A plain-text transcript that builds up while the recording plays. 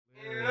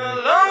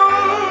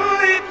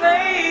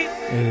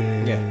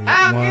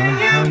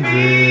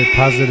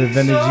Positive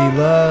energy,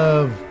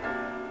 love.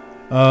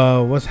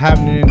 What's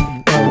happening?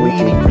 We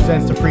Eating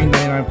presents the Free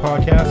 99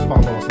 podcast.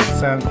 Follow us on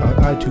SoundCloud,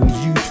 iTunes,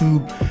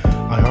 YouTube,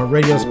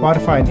 iHeartRadio,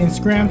 Spotify, and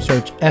Instagram.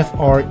 Search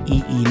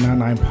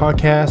FREE99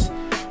 podcast.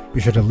 Be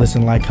sure to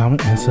listen, like,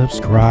 comment, and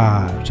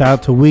subscribe. Shout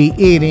out to We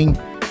Eating,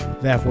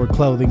 That For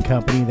Clothing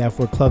Company,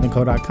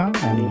 thatforclothingco.com,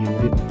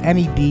 and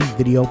NED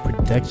Video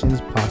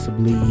Productions,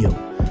 possibly you.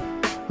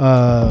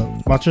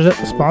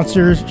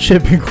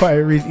 Sponsorship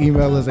inquiries,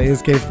 email us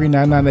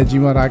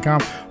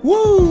askfree99@gmail.com.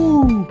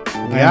 Woo!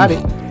 Got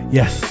it.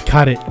 Yes,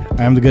 caught it.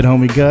 I am the good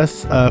homie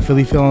Gus.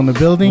 Philly Phil in the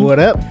building. What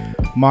up?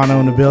 Mono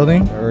in the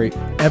building. All right.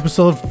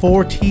 Episode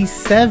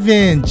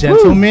 47,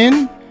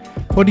 gentlemen.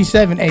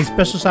 47. A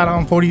special shout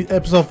out on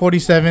episode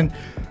 47.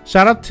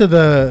 Shout out to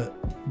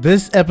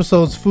this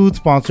episode's food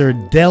sponsor,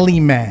 Deli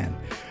Man,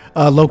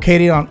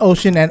 located on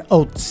Ocean and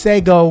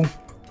Otsego,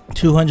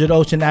 200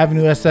 Ocean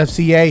Avenue,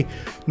 SFCA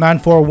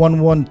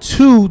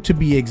 94112 to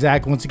be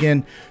exact. Once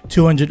again,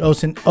 200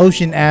 Ocean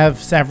Ave,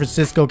 San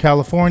Francisco,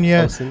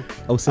 California.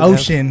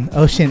 Ocean.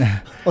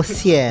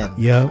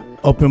 Yep.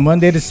 Open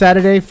Monday to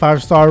Saturday.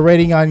 5-star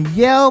rating on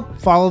Yelp.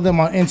 Follow them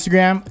on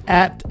Instagram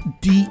at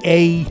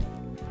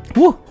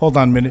hold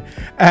on a minute.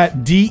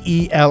 At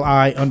DELI_MANSF.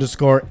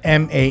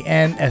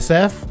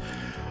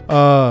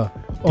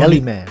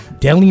 Deli Man.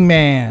 Deli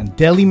 _man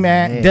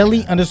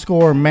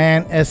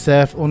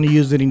SF. Only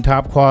use it in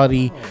top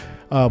quality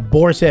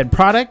Boar's Head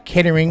product.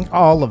 Catering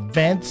all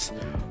events.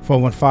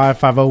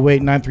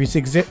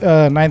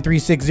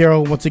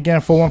 415-508-9360. Once again,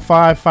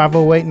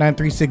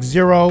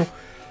 415-508-9360.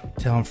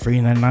 Tell them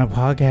Free 99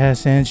 podcast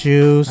sent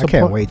you. I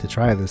can't wait to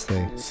try this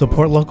thing.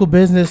 Support local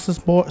business.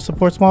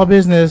 Support small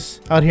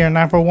business out here in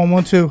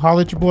 94112.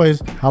 Holla at your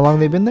boys. How long have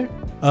they been there?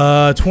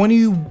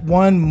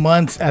 21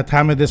 months at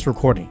time of this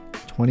recording.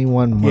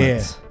 21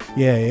 months.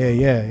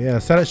 Yeah.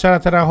 Shout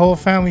out to that whole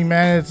family,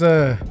 man. It's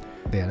yeah,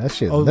 that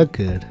shit look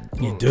good.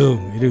 You do.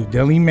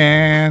 Deli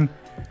Man.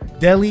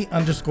 Deli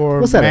 _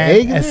 What's that, man an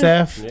egg in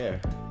SF. there? Yeah.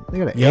 They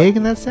got an egg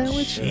in that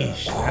sandwich?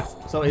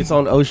 So it's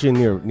on Ocean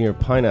near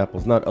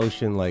Pineapples, not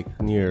Ocean like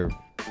near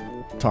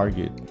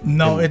Target.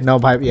 No, it's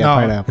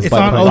Pineapple. It's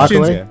on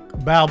Ocean. Ocean.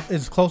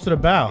 It's close to the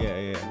Bow.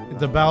 Yeah. It's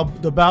the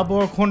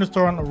Balboa corner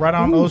store right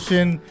on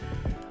Ocean.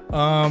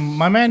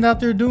 My man out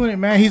there doing it,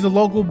 man. He's a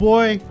local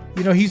boy.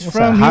 You know, he's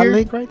from Hot here.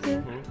 Lake right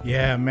there?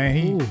 Yeah,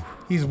 man.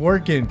 He's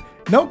working.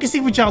 No one can see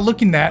what y'all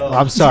looking at.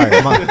 I'm sorry.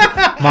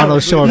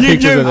 Mono's showing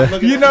pictures of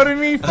it. You know what I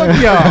mean? Fuck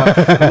y'all. Look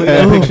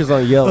at the pictures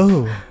on Yelp.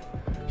 Oh.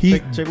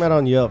 Check him out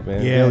on Yelp,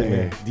 man. Yeah, Deli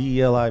Man.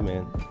 DELI,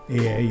 man.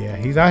 Yeah.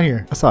 He's out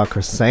here. I saw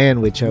a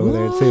sandwich over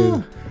there,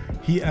 too.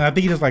 I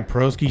think he does like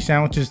pierogi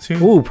sandwiches, too.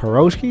 Ooh,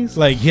 pierogies?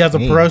 Like, he has a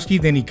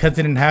pierogi, then he cuts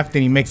it in half,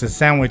 then he makes a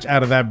sandwich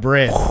out of that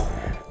bread.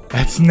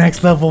 That's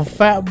next level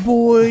fat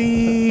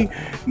boy.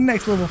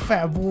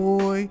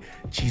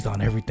 Cheese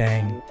on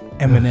everything.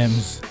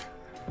 M&M's.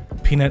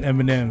 Peanut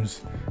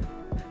M&M's.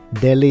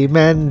 Deli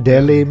Man,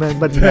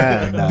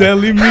 banana.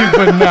 Deli me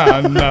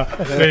banana.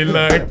 They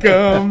like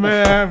come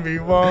and we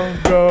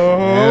won't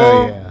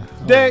go.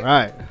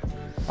 Yeah.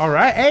 All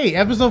right. Hey,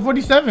 episode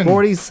 47.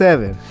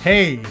 47.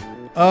 Hey,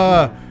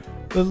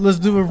 let's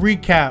do a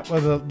recap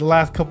of the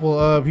last couple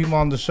of people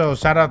on the show.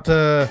 Shout out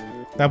to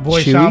that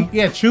boy Chewy? Sean.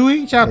 Yeah,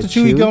 Chewy. Shout out to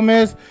Chewy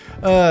Gomez.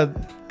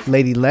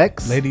 Lady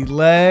Lex.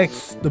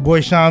 The boy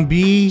Sean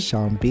B.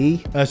 Sean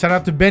B. Shout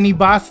out to Benny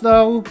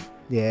Basto.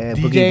 Yeah,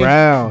 DJ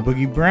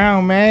Boogie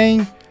Brown,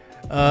 man.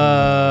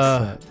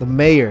 The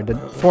mayor, the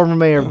former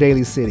mayor of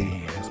Daly City.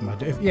 Yeah, that's my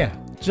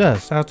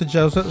Just shout out to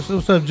Joe.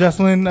 What's up,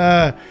 Jocelyn?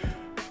 Who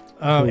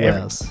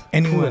else?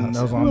 Anyone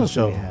knows on the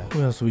show?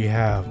 Who else we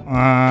have?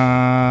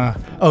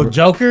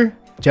 Joker.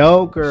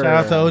 Shout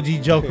out to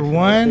OG Joker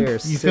 1. You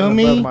feel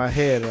me? Above my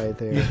head right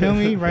there. You feel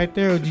me? Right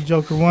there, OG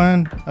Joker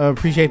 1.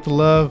 Appreciate the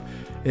love.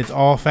 It's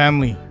all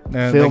family.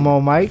 Film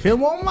on Mike.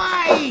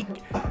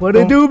 What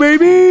it do,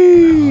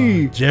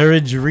 baby?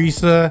 Jared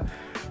Jerisa.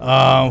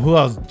 Who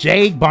else?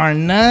 Jake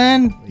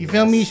Barnun. You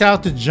feel me? Shout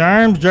out to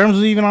Germs. Germs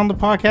was even on the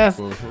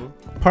podcast.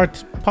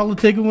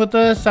 Politicking with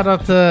us. Shout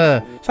out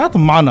to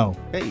Mono.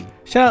 Hey.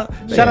 Shout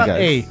out.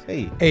 Guys.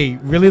 Hey.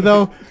 Really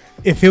though?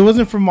 If it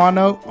wasn't for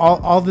Mono,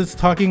 all this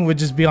talking would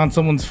just be on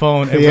someone's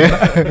phone.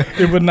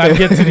 It would not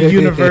get to the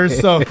universe.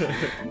 So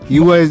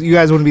you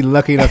guys wouldn't be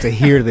lucky enough to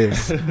hear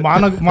this.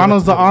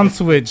 Mono's the on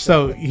switch.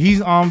 So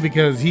he's on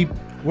because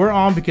we're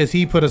on because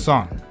he put us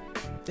on.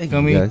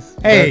 Feel me? Guys.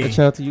 Hey.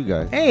 Shout out to you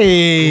guys.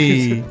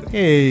 Hey.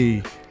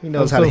 He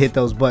knows how to hit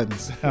those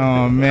buttons.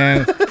 Oh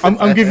man,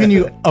 I'm giving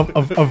you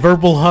a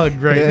verbal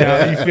hug right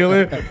now. You feel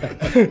it?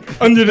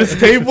 Under this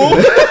table.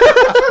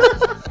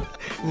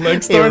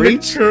 Legs starting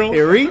to curl.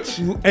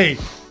 Hey,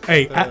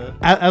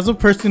 as a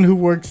person who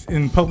works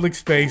in public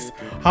space,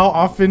 how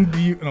often do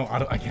you? No,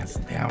 I can't.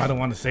 Damn, I don't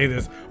want to say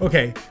this.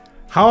 Okay,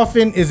 how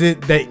often is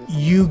it that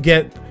you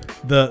get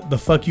the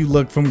fuck you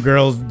look from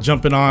girls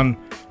jumping on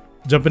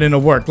jumping into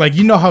work. Like,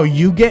 you know how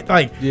you get,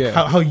 like, Yeah.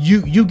 how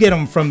you get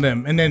them from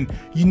them, and then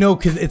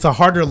because it's a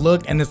harder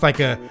look, and it's like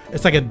a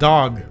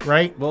dog,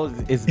 right? Well,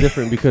 it's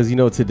different because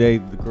today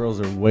the girls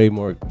are way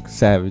more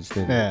savage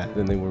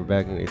than they were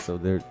back in the day. So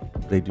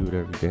they do it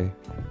every day.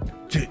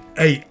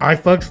 Hey, I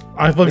fucks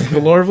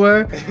galore,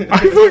 Vlad. I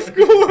fucks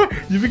galore.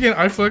 You begin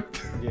I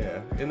fucked.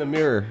 Yeah, in the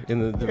mirror,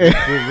 in the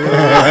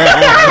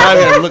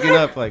I'm looking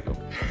up like.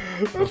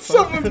 That's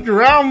someone's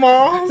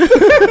grandma.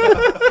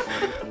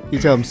 You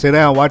tell them, sit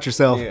down, watch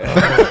yourself. Yeah.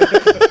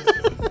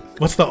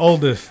 What's the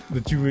oldest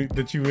that you would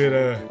That you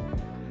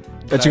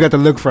got the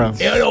look from.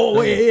 Yeah,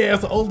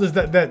 that's the oldest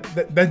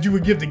that you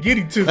would give the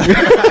giddy to.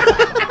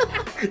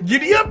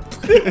 Giddy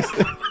up.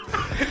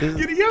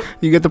 Giddy up.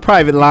 You get the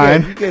private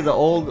line. You get the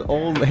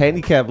old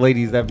handicapped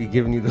ladies that be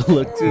giving you the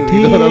look too.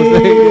 You know what I'm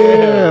saying?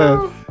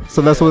 Yeah.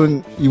 So that's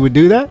when you would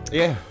do that?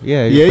 Yeah.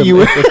 You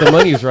would. If the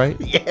money's right.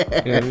 Yeah.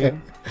 You know what I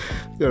mean?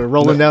 You're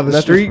rolling down the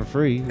Nothing's street. for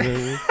free. You know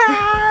what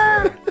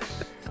I mean?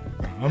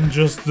 I'm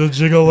just the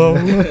gigolo.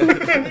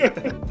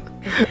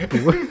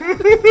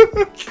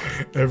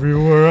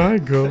 Everywhere I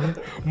go.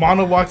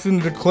 Mono walks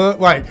into the club,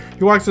 like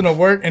he walks into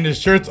work and his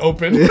shirt's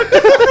open.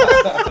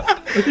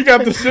 He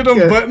got the shit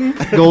unbuttoned.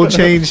 Gold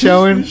chain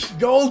showing.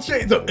 Gold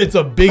chain. It's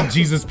a big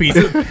Jesus piece.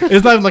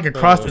 It's not like a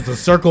cross. It's a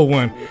circle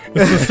one.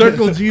 It's a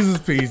circle Jesus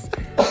piece.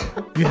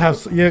 You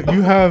have.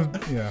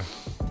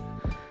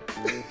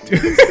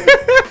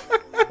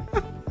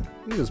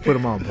 You just put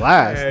them on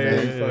blast, Hey,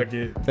 man. fuck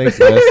it. Thanks,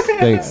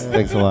 guys.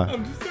 Thanks a lot.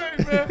 I'm just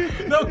saying,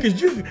 man. No,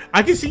 because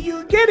I can see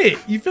you get it.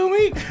 You feel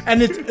me?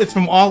 And it's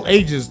from all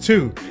ages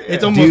too.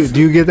 It's almost. Do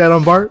you get that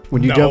on Bart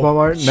when you No. jump on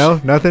Bart? No,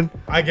 nothing.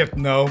 I get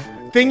no.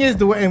 Thing is,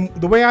 the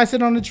way I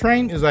sit on the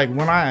train is like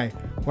when I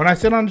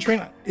sit on the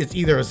train, it's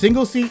either a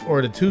single seat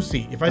or the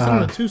 2-seat. If I sit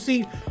on the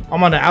 2-seat,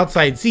 I'm on the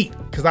outside seat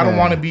because I don't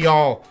want to be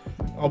all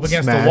up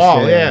against Smash, the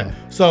wall. yeah. Yeah.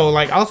 So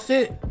like I'll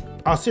sit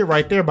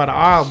right there by the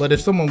aisle. But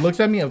if someone looks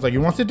at me, I was like,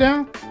 "You want to sit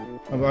down?"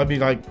 I'll be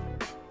like,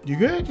 "You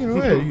good? You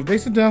know, they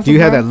sit down." Do you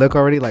have that sometimes. look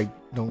already? Like,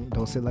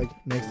 don't sit like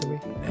next to me.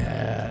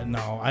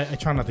 No, I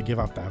try not to give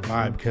off that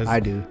vibe because I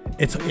do.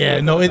 It's I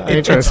ain't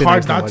trying to it's sit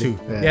hard next to not to.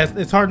 nobody. Yeah,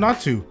 it's hard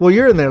not to. Well,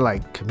 you're in there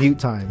like commute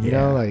time. You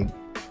know, like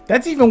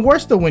That's even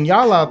worse though when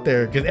y'all out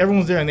there because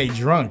everyone's there and they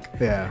drunk.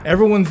 yeah.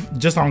 Everyone's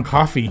just on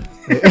coffee.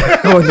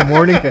 Oh, in the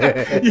morning.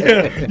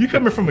 Yeah, you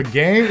coming from a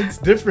game, it's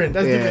different.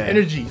 That's different Yeah.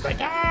 energy. It's like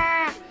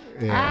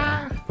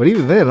Yeah. But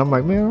even then, I'm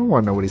like, man, I don't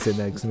want nobody sitting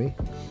next to me.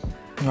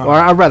 Or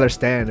I'd rather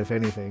stand, if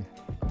anything.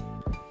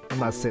 I'm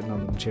not sitting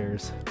on them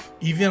chairs.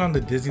 Even on the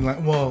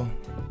Disneyland,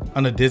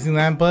 on the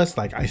Disneyland bus,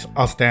 like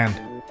I'll stand.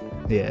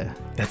 Yeah.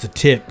 That's a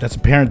tip. That's a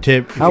parent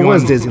tip. If How you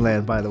was wanna-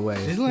 Disneyland, by the way?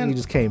 Disneyland- You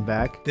just came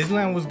back.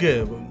 Disneyland was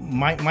good.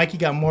 But Mikey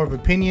got more of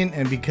opinion,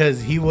 and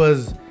because he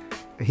was.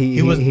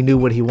 He was- knew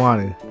what he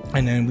wanted.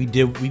 And then we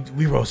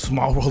rode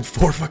Small World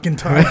 4 fucking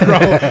times, bro.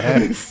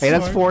 Hey,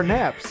 that's 4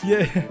 naps.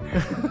 Yeah.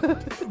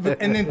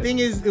 And then thing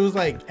is, it was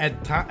like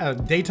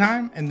at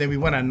daytime, and then we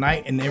went at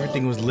night, and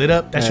everything was lit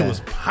up. That shit Yeah. was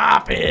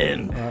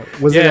popping.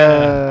 Was I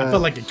it?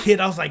 felt like a kid.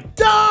 I was like,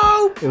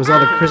 dope. It was all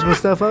the Christmas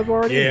stuff up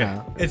already. Yeah,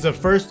 No. it's the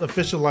first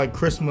official like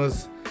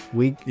Christmas.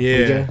 Week. Yeah.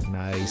 Weekend?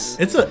 Nice.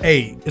 It's a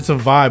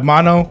vibe.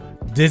 Mono,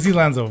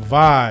 Disneyland's a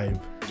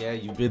vibe. Yeah,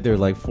 you've been there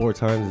like 4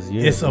 times this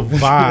year. It's a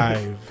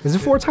vibe. Is it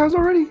 4 times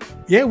already?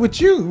 Yeah, with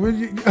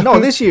you. No,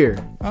 this year.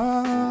 We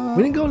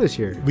We didn't go this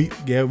year. we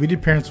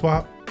did parent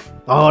swap.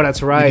 Oh,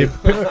 that's right.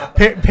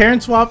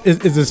 Parent swap is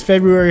this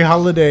February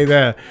holiday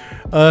that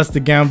us, the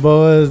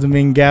Gamboas, the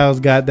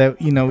Mingals got that,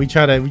 we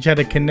try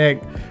to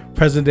connect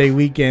President Day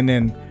weekend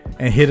and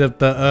hit up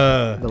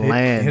the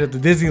land. hit up the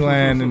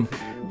Disneyland and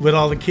with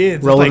all the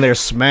kids. Rolling it's there like,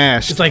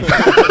 smashed. It's like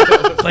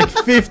like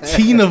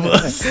 15 of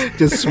us.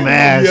 Just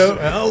smashed.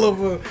 Yeah, hell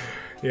of a.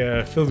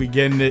 Yeah, Phil be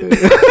getting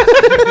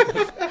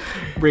it.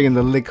 Bringing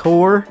the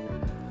liquor.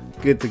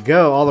 Good to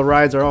go. All the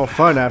rides are all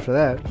fun after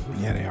that.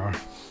 Yeah, they are.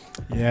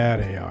 Yeah,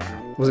 they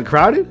are. Was it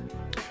crowded?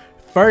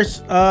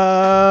 First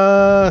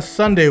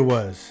Sunday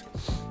was.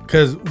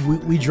 Because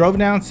we drove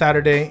down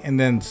Saturday, and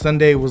then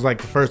Sunday was like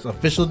the first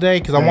official day.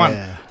 Because I want,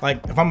 Yeah. like,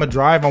 if I'm going to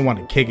drive, I want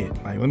to kick it.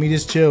 Like, let me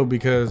just chill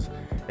because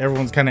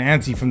everyone's kind of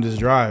antsy from this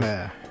drive.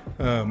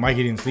 Yeah.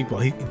 Mikey didn't sleep well.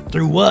 He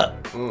threw up.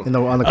 On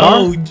the car?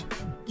 Oh,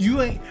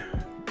 you ain't.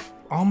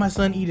 All my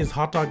son eat is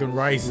hot dog and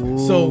rice.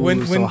 So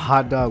when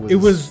hot dog was, it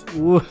was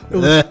Ooh.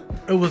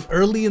 it was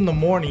early in the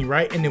morning,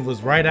 right? And it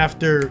was right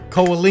after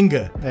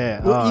Coalinga.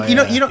 Yeah. Well, Oh, you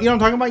know yeah. what I'm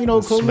talking about? You know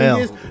what The smell.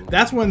 Coalinga is?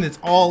 That's when it's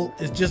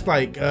just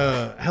like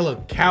hella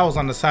cows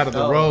on the side of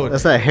the road.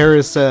 That's that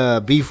Harris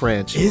beef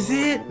ranch. Is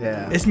it?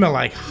 Yeah. It smelled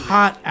like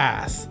hot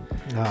ass.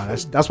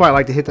 That's why I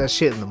like to hit that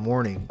shit in the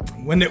morning.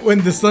 When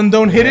the sun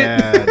don't hit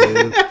Yeah, it.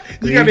 dude.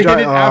 You gotta hit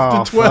it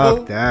after 12.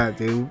 Fuck that,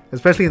 dude.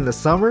 Especially in the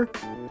summer.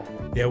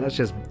 Yeah, That's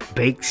just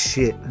baked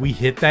shit. we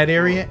hit that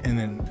area and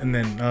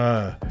then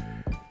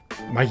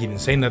Mikey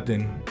didn't say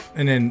nothing.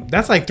 And then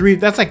that's like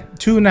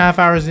 2.5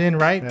 hours in,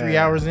 right? 3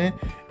 hours in.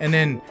 And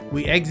then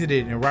we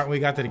exited, and right when we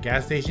got to the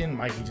gas station,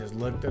 Mikey just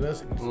looked at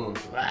us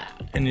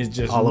and it's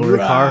just all over the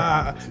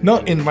car. No,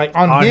 and like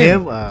on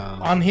him, Wow.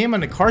 on him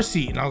in the car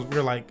seat, and we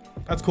were like,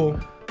 that's cool.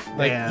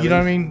 Like, Yeah, you know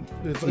what I mean?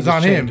 It's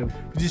on him.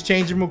 We just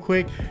changed him real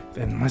quick.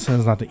 And my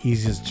son's not the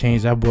easiest to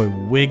change. That boy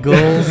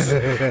wiggles.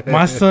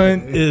 My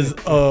son is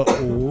a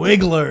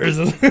wiggler.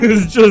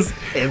 It's just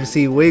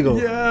MC Wiggle.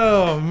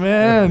 yo,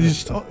 man,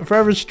 he's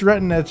forever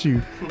strutting at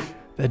you.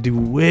 That dude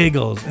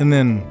wiggles. And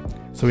then,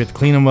 so we had to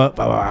clean him up.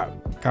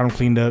 Got him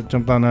cleaned up,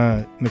 jumped on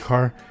in the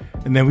car.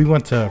 And then we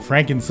went to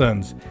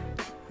Frankensons.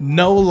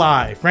 No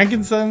lie.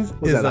 Frankensons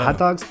Was is that a hot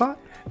dog spot?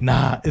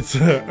 Nah, it's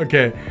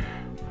okay.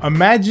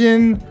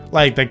 Imagine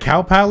like the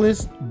Cow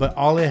Palace, but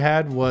all it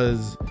had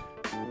was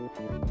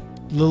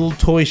little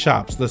toy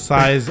shops the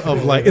size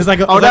of like it's like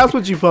a, that's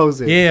what you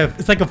posted. yeah,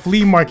 it's like a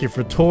flea market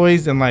for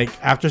toys and like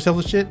after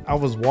sale shit. I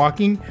was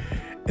walking,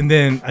 and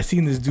then I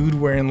seen this dude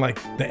wearing like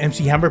the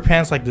MC Hammer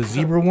pants, like the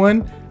zebra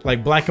one,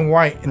 like black and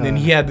white, and then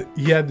he had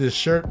this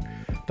shirt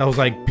that was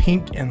like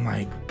pink and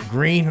like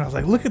green. And I was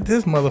like, look at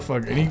this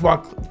motherfucker, and he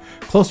walked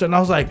closer, and I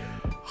was like,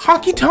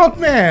 Honky Tonk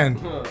Man,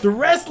 the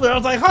wrestler. I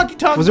was like, Honky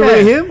Tonk Man. Was it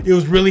really him? It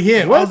was really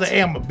him. What? I was like,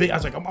 hey, I'm a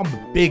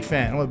big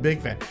fan. I'm a big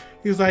fan.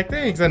 He was like,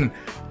 thanks. And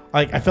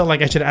like, I felt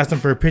like I should have asked him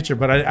for a picture,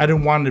 but I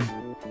didn't want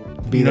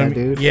to Be that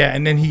dude. Yeah.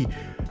 And then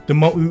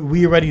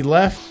we already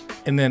left,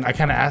 and then I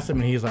kind of asked him,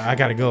 and he's like, I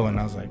gotta go. And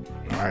I was like,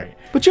 all right.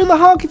 But you're the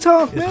honky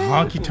tonk, It's man.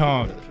 Honky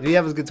Tonk. Did he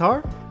have his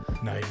guitar?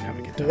 No, he didn't have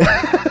a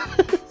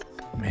guitar.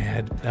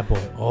 Man, that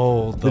boy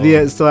old though.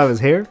 Did he still have his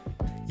hair?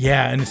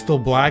 Yeah, and it's still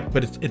black,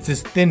 but it's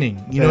just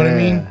thinning. You know what I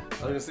mean? I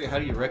was gonna say, how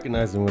do you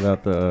recognize him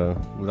without the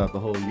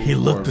whole uniform? He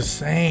looked the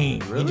same.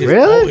 Really?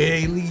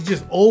 Really? He's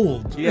just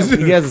old. Yeah,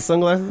 he has the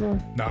sunglasses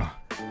on. Nah.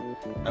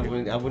 I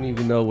wouldn't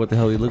even know what the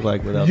hell he looked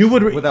like without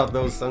without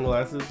those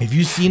sunglasses. If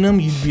you seen him,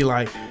 you'd be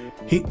like,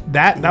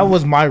 that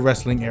was my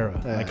wrestling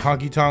era. Like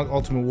Honky Tonk,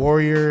 Ultimate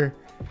Warrior.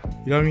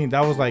 You know what I mean?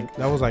 That was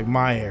like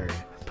my era.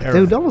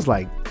 Dude, that was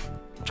like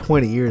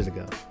 20 years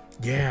ago.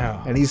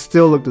 Yeah. And he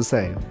still looked the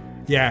same.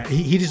 Yeah,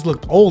 he just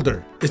looked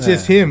older. It's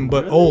just him,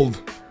 but old.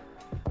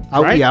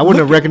 Right? Yeah, I wouldn't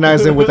have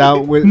recognized him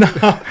without. No,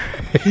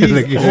 he's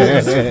Look, old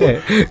as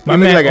fuck. he My looked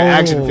man like an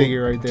action old,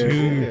 figure right there.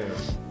 Dude.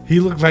 He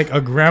looked like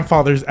a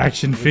grandfather's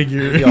action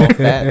figure. He all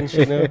fat and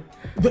shit now.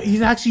 But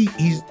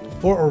he's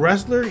for a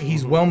wrestler,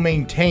 he's well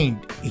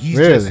maintained. He's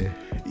Really?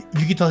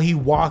 you can tell he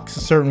walks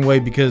a certain way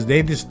because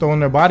they just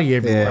throwing their body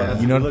everywhere. Yeah.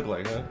 You know, What he look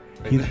like, huh?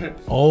 he's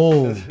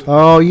old.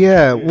 Oh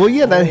yeah. Well,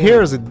 yeah, that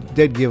hair is a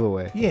dead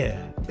giveaway.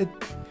 Yeah,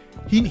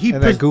 he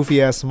And that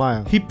goofy ass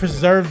smile. he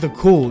preserved the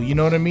cool. You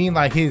know what I mean?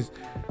 Like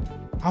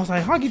I was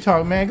like, Honky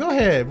Tonk, man, go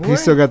ahead. Boy. He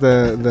still got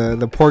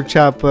the pork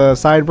chop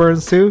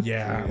sideburns too.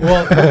 Yeah.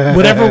 Well,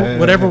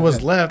 whatever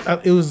was left,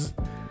 it was.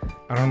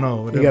 I don't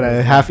know. You got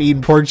a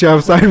half-eaten pork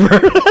chop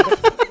sideburn.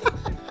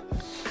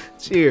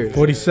 Cheers.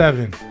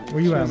 47.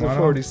 Where you at, Cheers to man?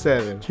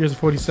 47. Cheers to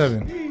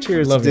 47.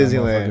 Cheers Love to y'all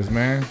Disneyland. motherfuckers,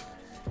 man.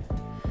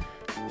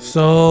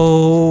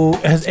 So,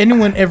 has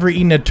anyone ever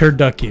eaten a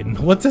turducken?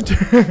 What's a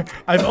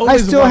I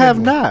still wanted have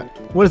one. not.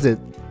 What is it?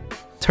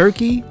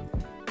 Turkey,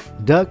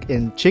 duck,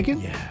 and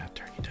chicken? Yeah,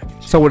 turkey, duck, and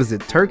chicken. So what is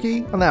it?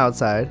 Turkey on the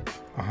outside,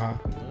 Uh-huh.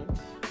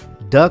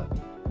 duck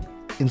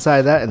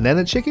inside that, and then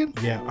a chicken?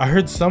 Yeah, I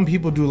heard some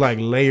people do like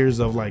layers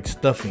of like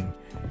stuffing.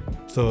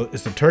 So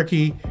it's the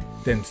turkey,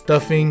 then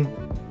stuffing,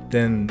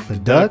 then the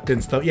duck?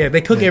 then stuff. Yeah,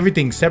 they cook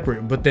everything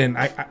separate, but then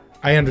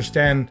I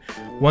understand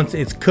once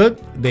it's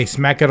cooked, they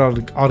smack it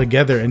all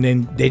together, and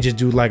then they just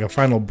do like a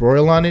final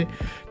broil on it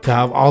to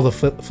have all the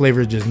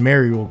flavors just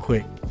marry real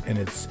quick, and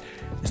it's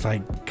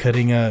like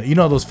cutting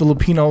those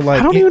Filipino like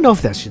I don't even know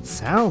if that shit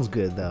sounds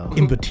good though.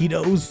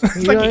 embutidos. It's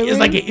You know like what I it's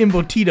like an mean?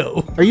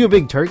 embutido. Are you a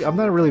big turkey? I'm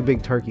not a really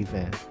big turkey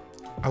fan.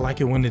 I like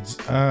it when it's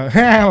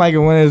I like it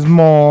when it's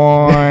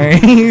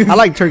moist. I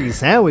like turkey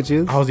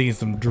sandwiches. I was eating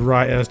some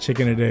dry ass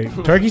chicken today.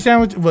 Turkey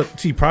sandwich, but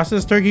see,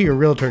 processed turkey or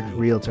real turkey?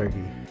 Real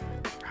turkey.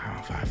 I don't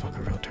know if I fuck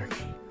a real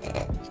turkey.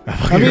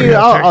 I mean,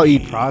 I'll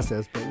eat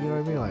processed, but you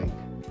know what I mean? Like,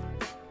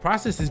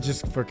 Processed is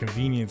just for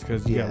convenience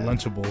because you got Yeah.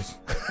 Lunchables.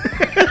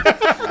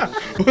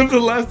 When's the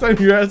last time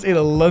your ass ate a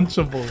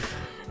Lunchable?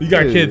 You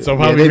got kids, so yeah,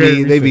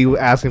 probably they be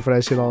asking for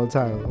that shit all the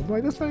time. I'm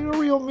like, that's not even a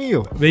real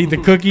meal. they eat the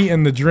cookie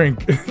and the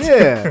drink.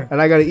 Yeah,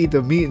 and I gotta eat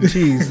the meat and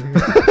cheese.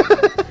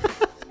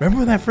 Remember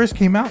when that first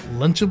came out?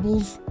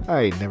 Lunchables?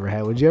 I ain't never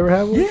had. Would you ever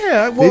have one?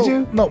 Yeah. Well, Did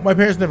you? No, my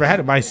parents never had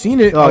it, but I seen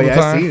it. Oh all the yeah,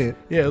 time. I seen it.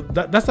 Yeah,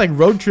 that's like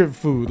road trip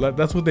food. Like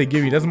that's what they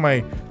give me. That's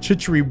my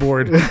chichery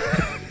board.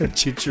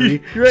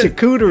 Chichery, Right.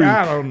 charcuterie.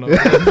 I don't know.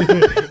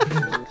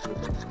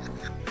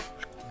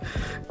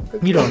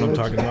 You know what I'm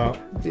talking about.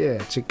 Yeah,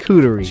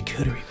 charcuterie.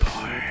 Charcuterie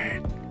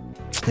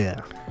board.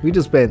 Yeah, we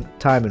just spent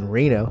time in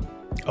Reno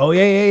Oh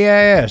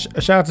yeah.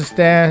 Shout out to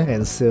Stan.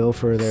 and Sil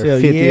for their Sil,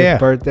 50th yeah.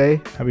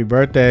 birthday. Happy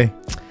birthday.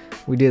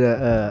 We did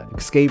a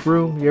escape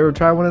room. You ever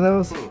try one of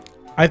those?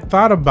 I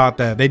thought about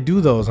that. They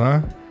do those,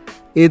 huh?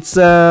 It's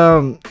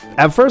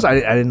at first I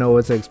didn't know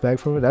what to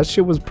expect from it. That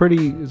shit was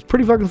pretty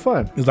fucking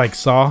fun. It's like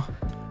Saw.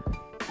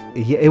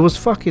 Yeah, it was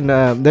fucking.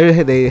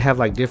 They have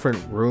like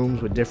different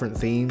rooms with different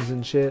themes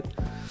and shit.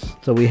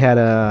 So we had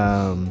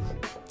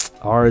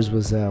ours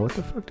was what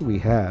the fuck do we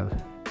have?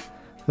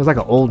 It was like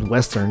an old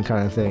western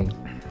kind of thing.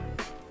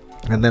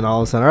 And then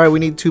all of a sudden, all right, we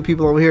need 2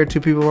 people over here,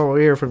 2 people over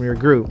here from your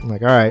group. I'm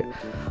like, all right.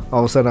 All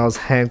of a sudden, I was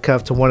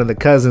handcuffed to one of the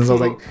cousins. I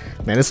was like,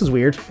 man, this is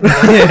weird.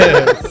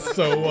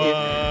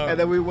 And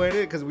then we went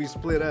in because we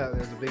split up.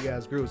 There's a big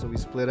ass group, so we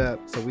split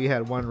up. So we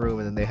had one room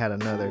and then they had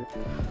another.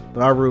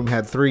 But our room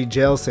had 3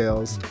 jail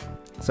cells.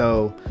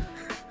 So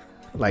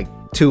like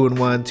 2 and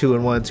 1, 2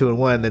 and 1, 2 and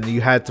 1. Then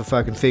you had to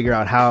fucking figure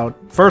out how,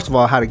 first of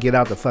all, how to get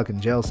out the fucking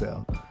jail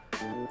cell.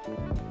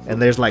 And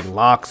there's like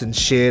locks and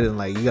shit, and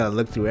like you gotta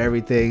look through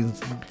everything.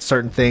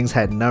 Certain things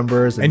had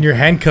numbers, and you're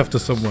handcuffed to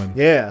someone.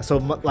 Yeah, so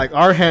like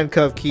our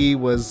handcuff key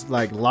was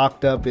like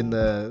locked up in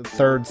the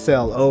 3rd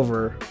cell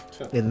over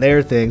in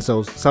their thing.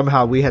 So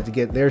somehow we had to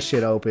get their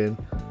shit open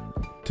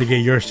to get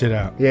your shit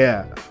out.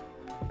 Yeah,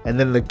 and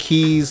then the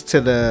keys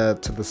to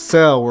the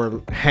cell were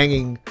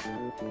hanging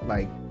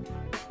like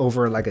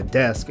over like a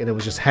desk, and it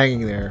was just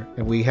hanging there.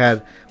 And we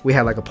had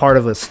like a part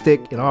of a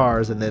stick in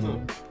ours, and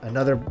then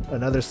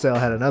another cell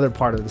had another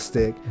part of the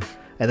stick,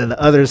 and then the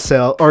other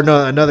cell, or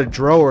no, another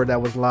drawer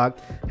that was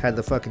locked had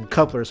the fucking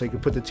coupler, so you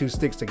could put the 2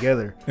 sticks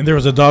together. And there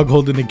was a dog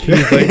holding the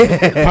keys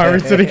like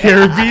Pirates of the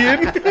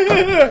Caribbean.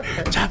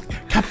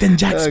 Captain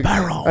Jack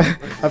Sparrow.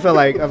 I felt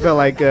like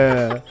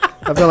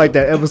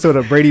that episode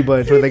of Brady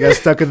Bunch where they got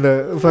stuck in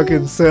the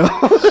fucking cell.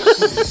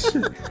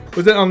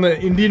 Was that on the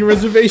Indian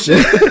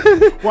reservation?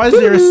 Why is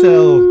there a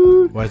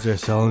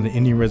cell on the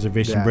Indian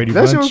reservation, Yeah, Brady that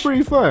Bunch? shit was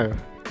pretty fun.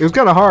 It was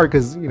kind of hard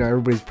because, you know,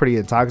 everybody's pretty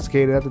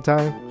intoxicated at the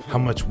time. How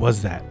much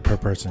was that per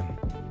person?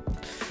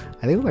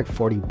 I think it was like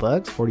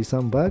 $40, 40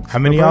 something bucks. How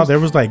many y'all? There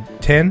was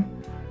like 10?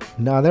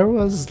 No, there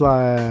was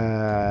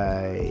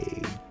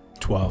like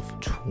 12.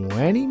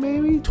 20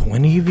 maybe?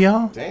 20 of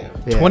y'all? Damn.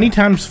 Yeah. 20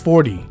 times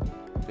 40.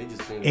 They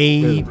just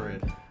paid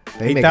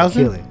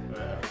 8,000?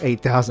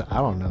 8,000? I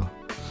don't know.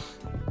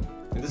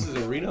 And this is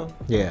in Reno?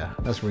 Yeah,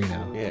 that's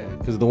Reno. Yeah,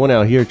 because the one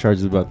out here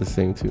charges about the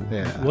same too.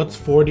 Yeah. What's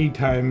 40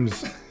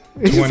 times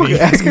 20? 20?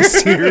 Asking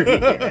Siri.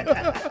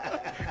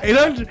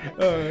 800?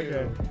 Oh,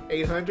 okay.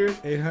 800?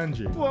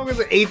 800. Well, it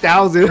was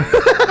 8,000.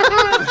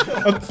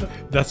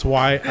 That's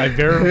why I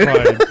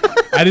verified.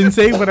 I didn't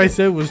say what I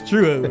said was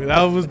true.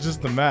 That was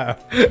just the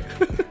math.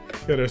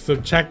 Gotta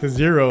subtract the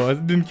 0. I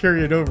didn't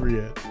carry it over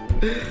yet.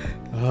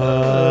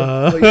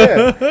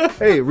 Yeah.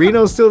 Hey,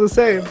 Reno's still the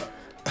same.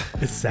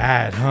 It's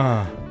sad,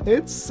 huh?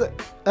 It's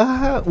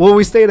well,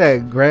 we stayed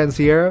at Grand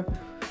Sierra.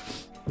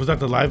 Was that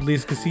the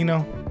liveliest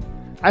casino?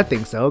 I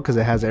think so, because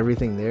it has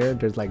everything there.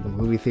 There's like the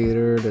movie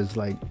theater. There's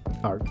like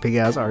our big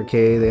ass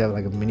arcade. They have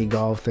like a mini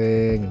golf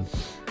thing, and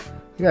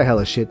you got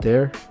hella shit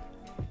there.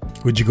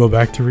 Would you go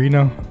back to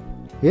Reno?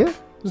 Yeah,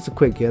 just a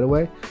quick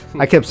getaway.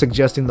 I kept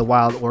suggesting the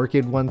Wild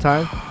Orchid one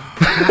time.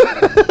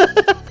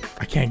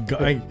 I can't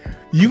go.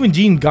 You and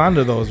Gene gone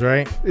to those,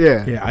 right?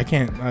 Yeah. Yeah, I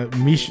can't.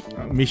 Mish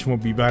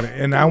won't be about it,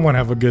 and I want to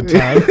have a good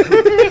time.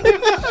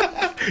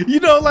 You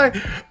know, like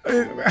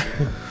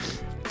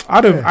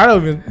I don't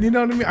even. You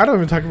know what I mean? I don't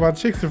even talk about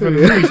chicks in front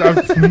of Mish.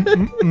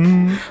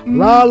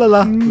 La la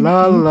la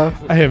la la.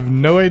 I have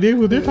no idea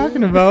what they're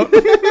talking about.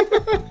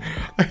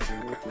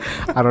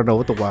 I don't know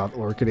what the Wild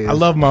Orchid is. I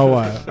love my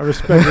wife. I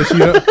respect what she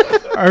don't.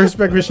 I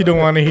respect what she don't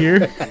want to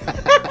hear.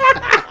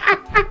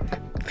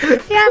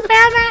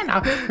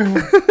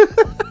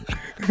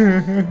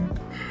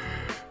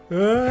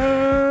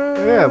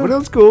 Yeah, but it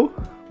was cool.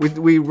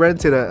 We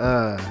rented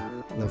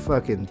the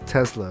fucking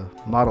Tesla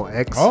Model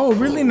X. Oh,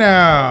 really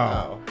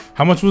now?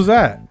 How much was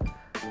that?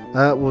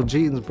 Well,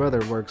 Gene's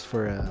brother works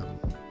for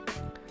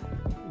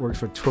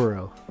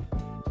Turo.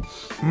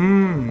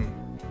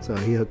 So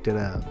he hooked it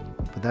up.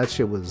 But that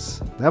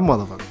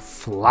motherfucker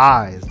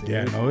flies, dude.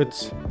 Yeah, no,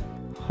 it's.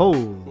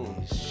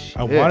 Holy shit.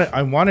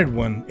 I wanted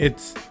one.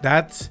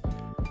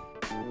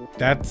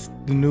 That's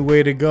the new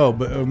way to go.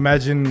 But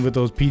imagine with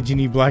those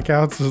PG&E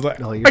blackouts, it's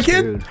like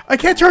I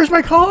can't charge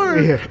my car.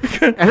 Yeah.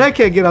 And I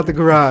can't get out the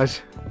garage.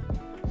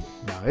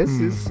 No,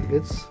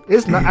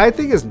 it's not. I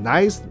think it's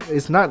nice.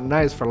 It's not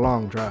nice for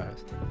long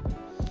drives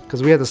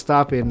because we had to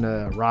stop in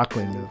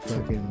Rockland to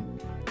fucking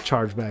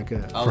charge back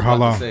up. I was For how about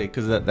long? to say,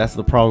 because that's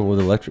the problem with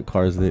electric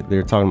cars.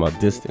 They're talking about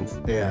distance.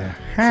 Yeah.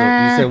 So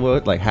you said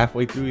what? Like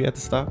halfway through, you had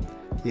to stop.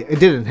 Yeah, it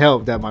didn't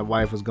help that my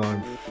wife was going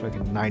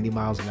fucking 90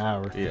 miles an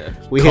hour. Yeah.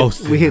 We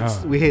Coasting,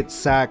 hit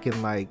SAC in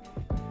like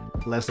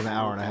less than an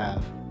hour and a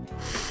half.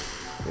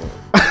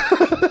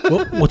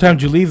 What time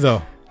did you leave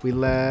though? We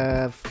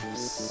left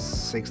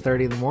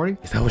 6:30 in the morning.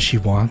 Is that what she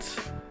wants?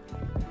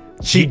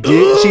 She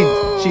did.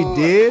 She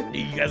did.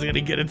 You guys are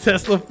gonna get a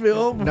Tesla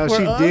fill? No,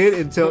 she did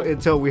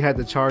until we had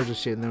to charge the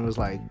shit, and then it was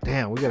like,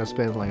 damn, we gotta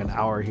spend like an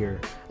hour here.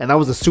 And that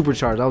was the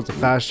supercharge. That was the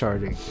fast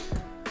charging.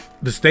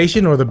 The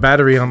station or the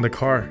battery on the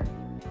car?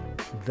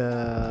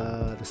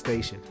 The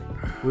station.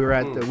 We were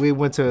at we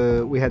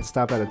had to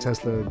stop at a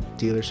Tesla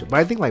dealership, but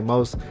I think like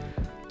most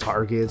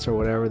Targets or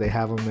whatever, they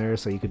have them there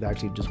so you could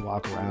actually just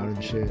walk around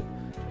and shit.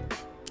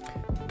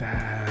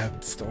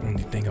 That's the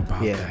only thing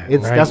about Yeah, that.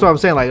 it's right? that's what I'm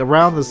saying. Like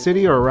around the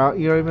city or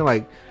around, you know what I mean?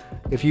 Like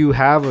if you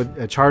have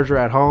a charger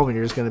at home and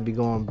you're just gonna be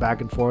going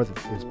back and forth,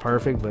 it's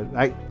perfect. But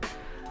I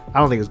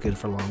don't think it's good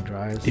for long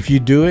drives. If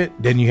you do it,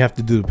 then you have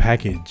to do the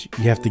package.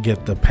 You have to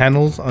get the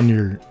panels on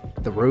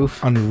The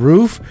roof. the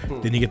roof.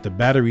 Then you get the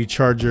battery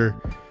charger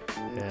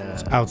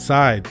Yeah.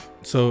 outside.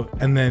 So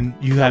and then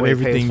you have way it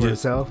pays everything for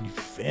just. itself. You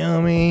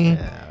feel me?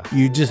 Yeah.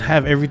 You just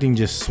have everything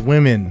just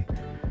swimming.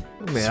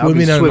 Man, I'll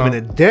be on- swimming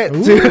in debt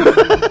too.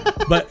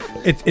 But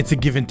it's a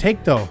give and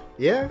take though,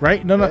 Yeah.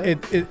 right? No, Yeah.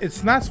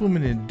 it's not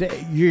swimming in debt.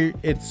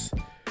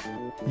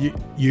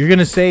 You're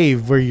gonna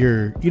save where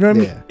you're. You know what I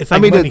mean? Yeah. It's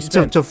like money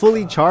spent. to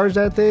fully charge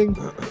that thing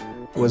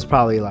was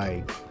probably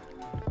like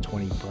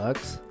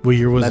 $20. What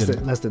year was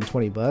it? Less than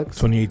 $20.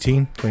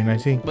 2018,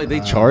 2019. Wait, they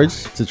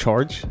charge to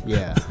charge?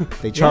 Yeah.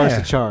 They charge Yeah.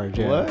 to charge.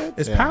 Yeah. What?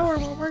 It's Yeah. power,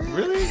 motherfucker.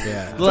 Really?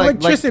 Yeah.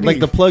 electricity. Like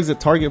the plugs at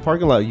Target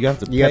parking lot, you have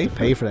to You pay. have to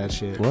pay for that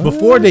shit. What?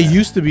 Before they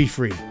used to be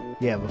free.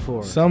 Yeah,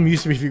 before. Some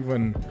used to be free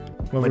when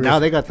But now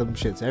they got them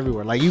shits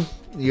everywhere. Like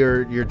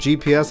your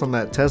GPS on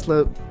that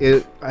Tesla,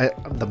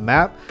 the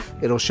map,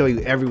 it'll show you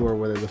everywhere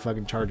where there's a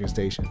fucking charging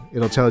station.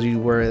 It'll tell you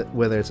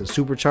whether it's a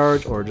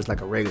supercharge or just like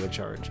a regular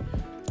charge.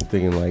 I'm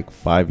thinking like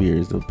 5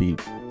 years, there'll be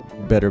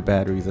better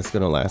batteries that's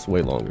gonna last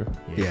way longer.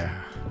 Yeah.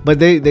 But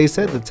they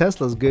said the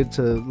Tesla's good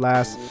to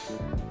last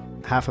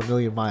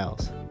 500,000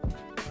 miles.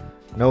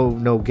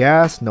 No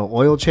gas, no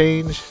oil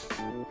change.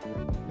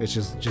 It's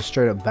just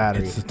straight up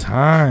battery. It's the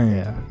time.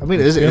 Yeah. I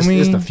mean, it's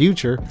the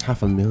future.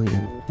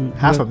 500,000.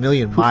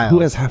 500,000 miles. Who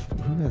has half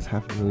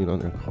a million on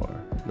their car?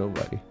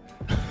 Nobody.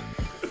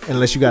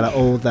 Unless you got an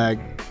old Yeah.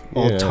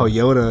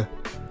 Toyota.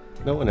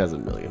 No one has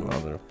 1 million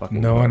miles on their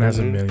fucking No car. one has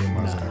 1 million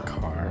miles in a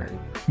car.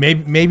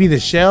 Maybe the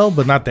shell,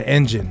 but not the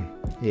engine.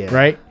 Yeah.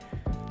 Right?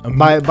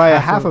 By a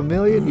half a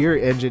million, your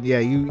engine, yeah,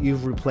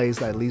 you've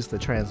replaced at least the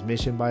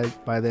transmission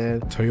by then.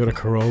 Toyota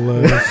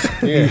Corollas.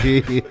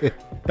 Yeah.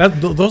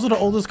 Those are the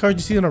oldest cars you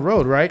see on the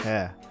road, right?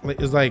 Yeah.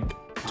 Like, it's like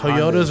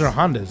Toyotas Hondas. or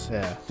Hondas.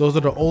 Yeah. Those are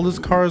the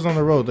oldest cars on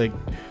the road. Like,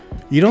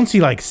 you don't see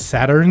like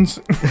Saturns.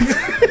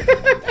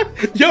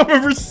 Y'all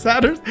remember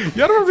Saturns?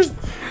 Y'all remember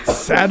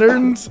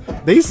Saturns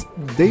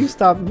They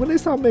stopped when they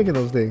stopped making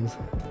those things.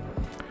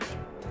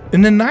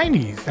 in the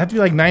 90s? It had to be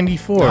like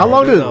 94. How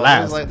long did it No,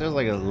 last? There's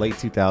like a late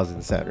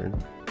 2000 Saturn,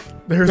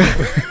 There's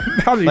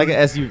like a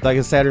SUV, like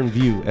a Saturn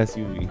View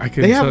SUV. I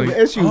couldn't They have tell an you.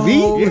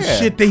 SUV? Oh Yeah.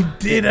 shit, they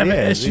did have Yeah,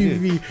 an they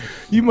SUV.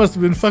 You must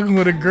have been fucking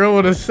with a girl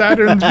with a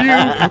Saturn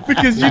View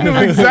because you knew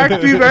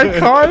exactly that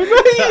car.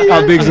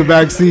 How big's the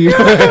back seat?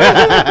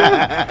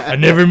 I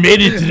never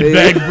made it to the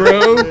back,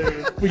 bro.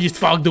 We just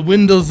fogged the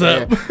windows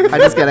up. I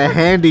just got a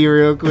handy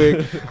real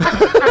quick.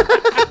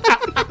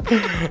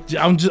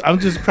 I'm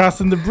just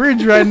crossing the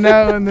bridge right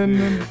now, and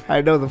then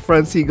I know the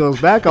front seat goes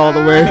back all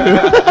the way.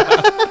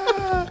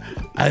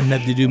 I didn't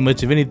have to do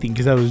much of anything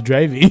because I was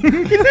driving.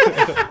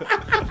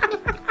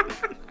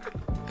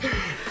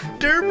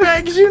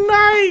 Dirtbags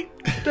unite!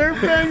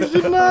 Dirtbags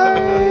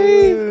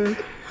unite!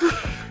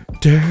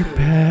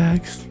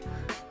 Dirtbags.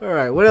 All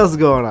right, what else is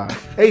going on?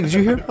 Hey, did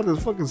you hear about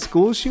this fucking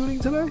school shooting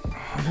today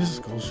Oh, this is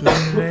school shooting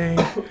today.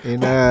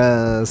 in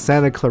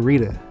Santa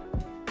Clarita?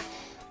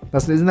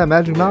 Isn't that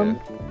Magic Mountain?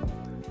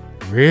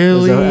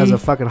 Really? As a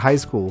fucking high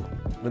school.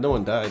 But no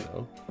one died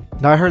though.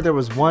 No, I heard there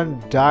was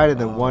one died and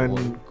then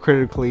one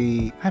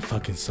critically. That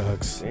fucking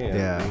sucks. Damn.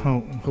 Yeah,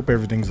 Hope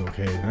everything's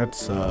okay. That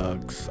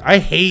sucks. I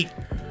hate.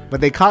 but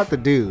they caught the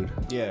dude.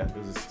 Yeah, there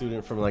was a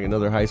student from like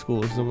another high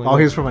school or something. Like Oh, that.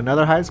 he was from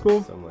another high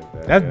school. Something like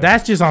that. That. yeah.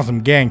 That's just on some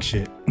gang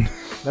shit.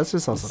 That's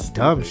just on some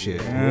dumb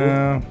shit.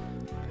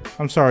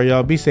 I'm sorry,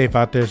 y'all. Be safe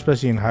out there,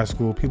 especially in high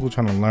school. People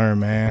trying to learn,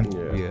 man.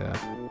 Yeah. Yeah.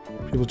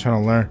 People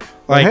trying to learn.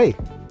 Like, Like, hey,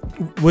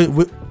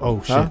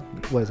 oh shit. huh?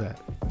 What is that?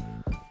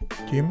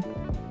 Can you hear me?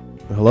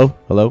 Hello.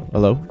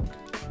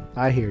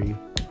 I hear you.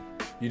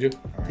 You do?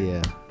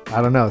 Yeah.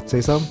 I don't know.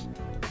 Say something.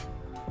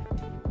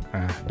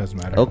 Doesn't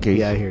matter. Okay.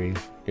 Yeah, I hear you.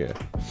 Yeah.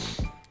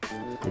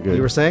 We're good.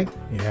 You were saying?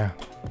 Yeah.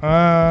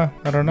 I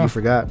don't know. You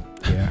forgot.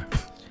 Yeah.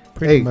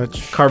 Pretty Hey,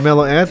 much.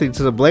 Carmelo Anthony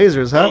to the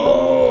Blazers, huh?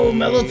 Oh,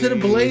 Melo to the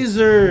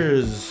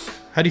Blazers.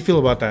 How do you feel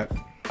about that?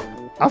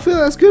 I feel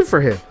that's good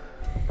for him.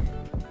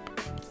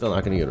 Still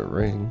not gonna get a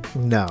ring.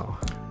 No.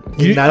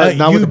 You, not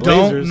you with the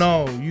don't Blazers.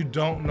 know. You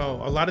don't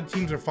know. A lot of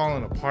teams are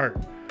falling apart,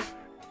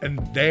 and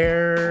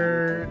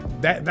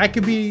that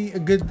could be a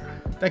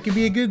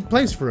good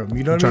place for him.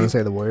 You know I'm what I trying mean? to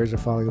say the Warriors are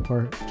falling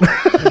apart.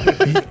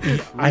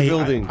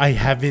 Rebuilding. I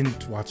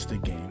haven't watched the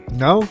game.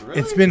 No?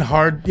 It's been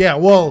hard. Yeah.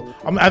 Well,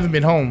 I haven't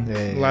been home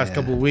Yeah. the last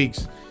couple of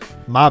weeks.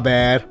 My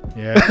bad.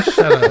 Yeah.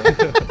 Shut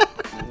up.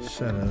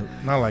 Shut up.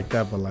 Not like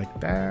that, but like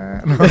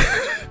that.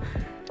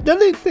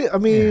 I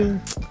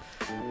mean,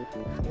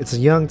 it's a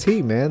young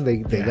team, man. They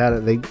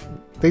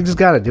just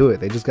gotta do it.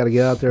 They just gotta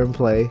get out there and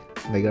play.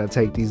 They gotta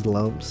take these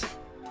lumps.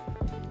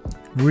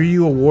 Were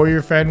you a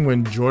Warrior fan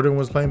when Jordan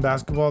was playing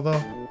basketball,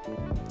 though?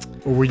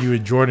 Or were you a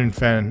Jordan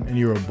fan and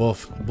you were a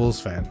Bulls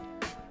fan?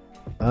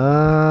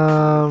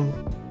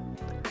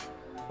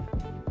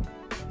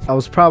 I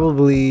was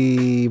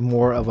probably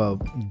more of a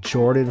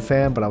Jordan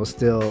fan, but I was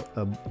still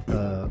a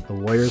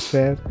Warriors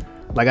fan.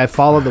 Like I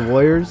followed the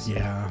Warriors.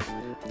 Yeah.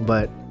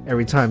 But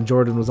every time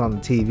Jordan was on the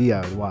TV,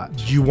 I would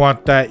watch. You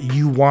want that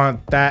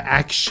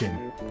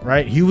action,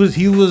 right? He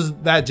was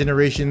that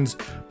generation's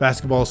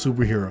basketball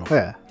superhero.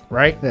 Yeah.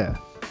 Right? Yeah.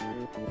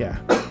 Yeah.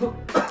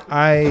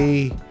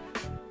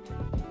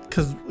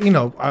 Cuz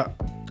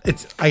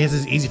I guess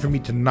it's easy for me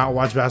to not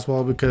watch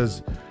basketball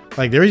because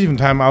like there was even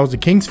time I was a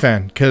Kings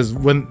fan because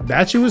when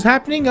that shit was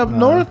happening up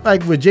north,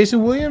 like with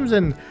Jason Williams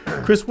and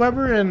Chris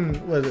Webber and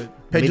was it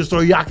Pedro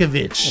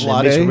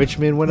Stojakovic, Mitch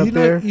Richmond went up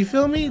there. You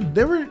feel me?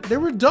 They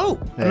were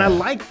dope, and I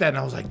liked that. And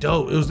I was like,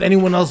 dope. It was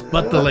anyone else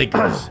but the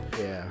Lakers.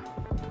 Yeah.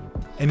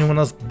 Anyone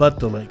else but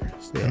the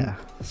Lakers. Yeah.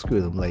 Screw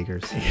them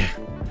Lakers. Yeah.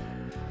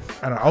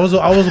 I don't know.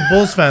 I was a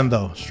Bulls fan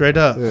though, straight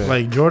up. Yeah.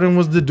 Like Jordan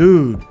was the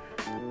dude.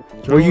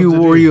 Were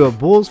you a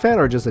Bulls fan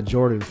or just a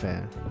Jordan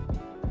fan?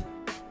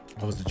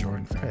 I was the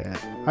Jordan fan.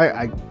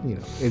 Yeah.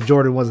 If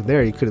Jordan wasn't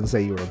there, you couldn't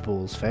say you were a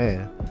Bulls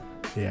fan.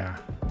 Yeah.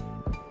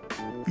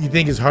 You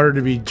think it's harder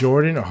to be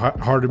Jordan or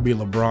harder to be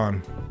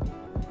LeBron?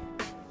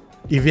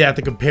 If you have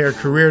to compare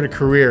career to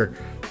career,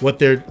 what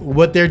they're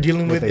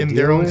dealing with in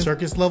their own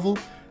circus level,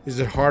 is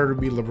it harder to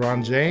be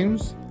LeBron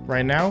James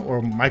right now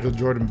or Michael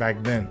Jordan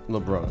back then?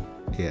 LeBron.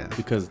 Yeah.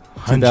 Because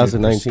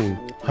 2019.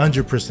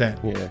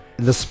 100%. Yeah.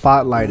 The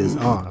spotlight is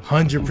on.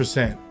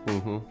 100%.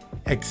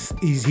 Mm-hmm.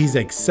 He's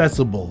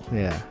accessible.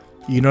 Yeah.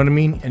 You know what I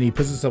mean? And he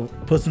puts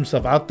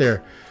himself out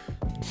there.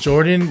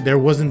 Jordan, there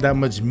wasn't that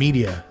much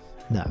media.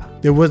 Nah.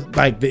 There was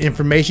like the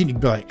information.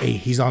 You'd be like, hey,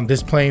 he's on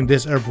this plane,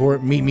 this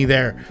airport, meet me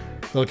there.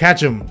 They'll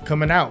catch him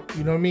coming out.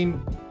 You know what I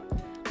mean?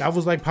 That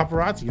was like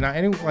paparazzi.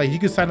 You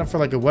could sign up for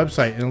like a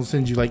website and it'll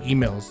send you like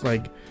emails,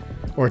 like,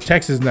 or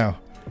texts now.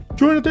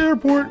 Join at the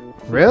airport.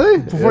 Really?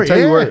 Before, tell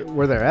you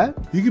where they're at?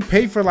 You could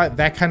pay for like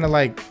that kind of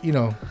like, to be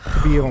on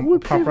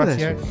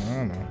paparazzi. I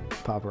don't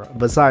know.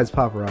 Besides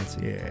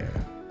paparazzi. Yeah.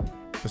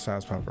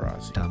 Besides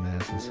paparazzi.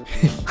 Dumbasses.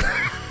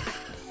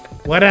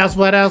 What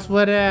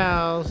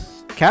else?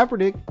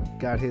 Kaepernick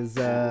got his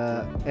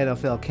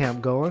NFL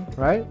camp going,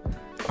 right?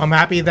 I'm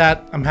happy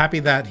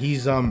that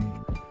he's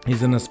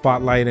in the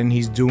spotlight and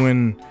he's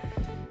doing,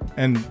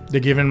 and they're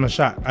giving him a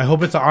shot. I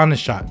hope it's an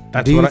honest shot.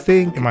 That's Do you what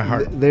think in my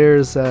heart.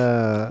 There's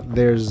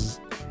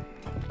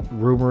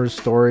rumors,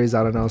 stories,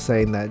 I don't know,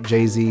 saying that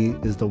Jay-Z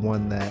is the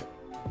one that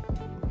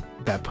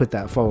put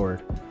that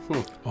forward.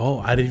 Oh,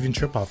 I didn't even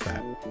trip off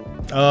that.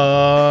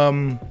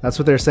 That's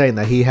what they're saying,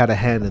 that he had a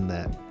hand in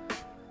that.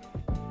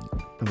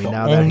 I mean,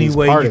 now the only that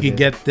way part you of could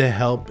get the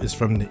help is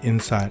from the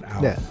inside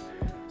out. Yeah.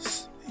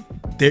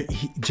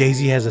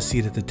 Jay-Z has a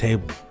seat at the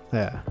table.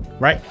 Yeah.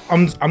 Right?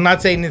 I'm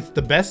not saying it's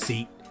the best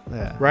seat.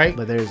 Yeah. Right?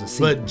 But there's a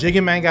seat. But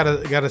Jigga Man got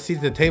a seat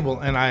at the table,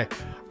 and I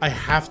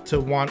have to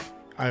want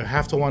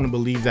to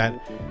believe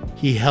that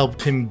he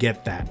helped him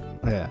get that.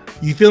 Yeah.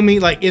 You feel me?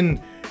 Like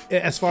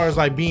as far as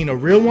like being a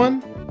real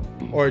one,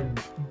 or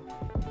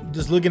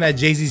just looking at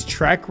Jay-Z's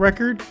track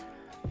record,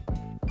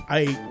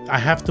 I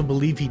have to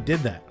believe he did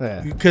that. Yeah.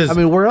 Because I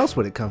mean, where else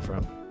would it come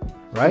from?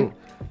 Right?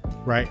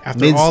 Right.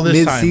 After all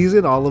this time,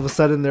 mid-season, all of a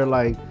sudden they're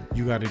like,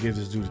 you got to give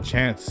this dude a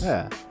chance.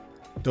 Yeah.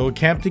 Throw a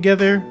camp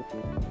together.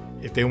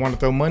 If they want to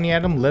throw money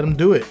at him, let him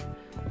do it.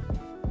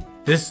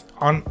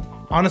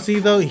 Honestly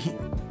though,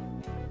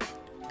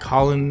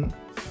 Colin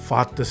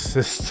fought the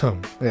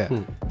system.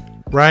 Yeah.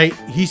 Right?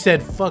 He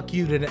said fuck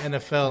you to the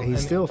NFL.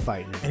 He's still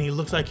fighting. And he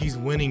looks like he's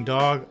winning,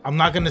 dog. I'm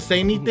not going to say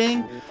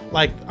anything.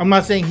 Like, I'm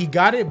not saying he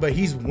got it, but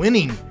he's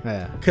winning.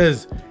 Yeah.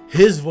 Because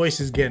his voice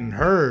is getting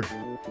heard.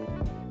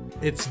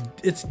 It's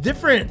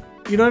different.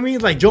 You know what I mean?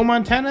 Like Joe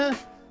Montana.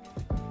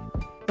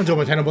 Not Joe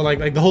Montana, but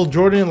like the whole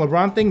Jordan and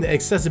LeBron thing, the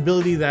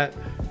accessibility, the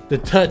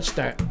touch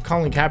that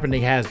Colin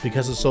Kaepernick has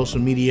because of social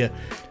media,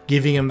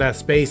 giving him that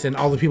space and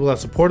all the people that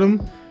support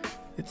him.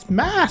 It's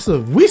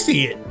massive. We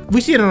see it.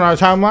 We see it on our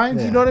timelines.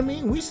 Yeah. You know what I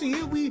mean? We see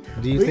it.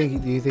 Do you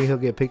think he'll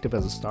get picked up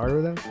as a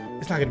starter then?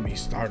 It's not gonna be a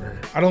starter.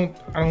 I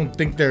don't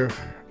think they're.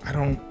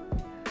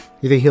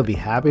 You think he'll be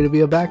happy to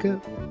be a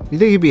backup? You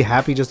think he'd be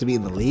happy just to be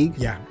in the league?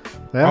 Yeah.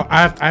 Yeah?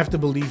 I have to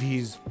believe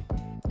he's,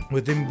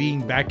 with him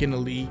being back in the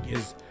league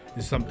is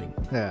something.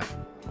 Yeah.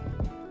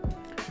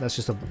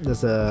 That's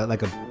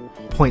like a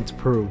point to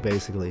prove,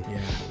 basically.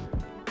 Yeah.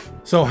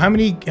 So how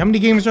many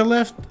games are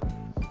left?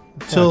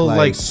 Till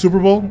like Super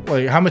Bowl,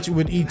 like how much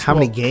would each? How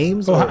many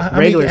games?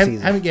 Regular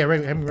season.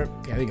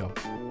 There you go.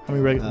 How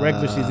many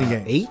regular season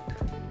games? 8.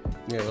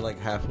 Yeah, we're like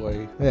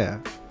halfway. Yeah.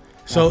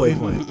 So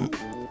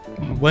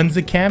when's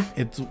the camp?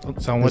 It's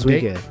on what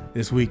day?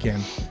 This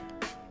weekend.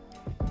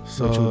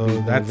 So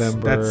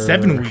that's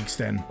 7 weeks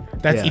then.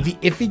 That's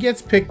if he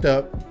gets picked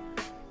up,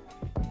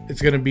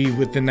 it's gonna be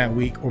within that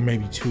week or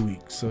maybe 2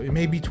 weeks. So it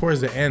may be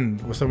towards the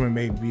end where someone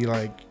may be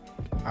like,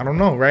 I don't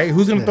know, right?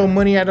 Who's gonna throw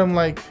money at him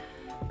like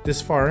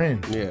this far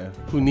in? Yeah.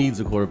 Who needs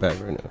a quarterback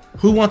right now?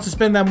 Who wants to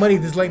spend that money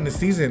this late in the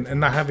season and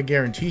not have a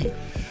guarantee?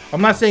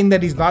 I'm not saying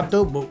that he's not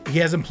dope, but he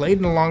hasn't played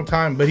in a long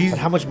time. But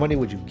how much money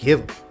would you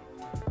give him?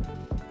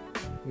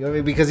 You know what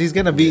I mean? Because he's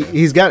gonna be,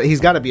 he's got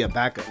to be a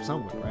backup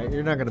somewhere, right?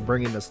 You're not gonna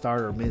bring in a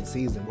starter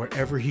mid-season.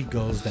 Wherever he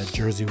goes, that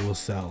jersey will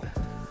sell.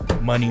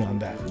 Money on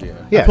that.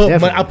 Yeah,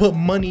 I put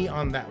money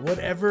on that.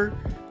 Whatever.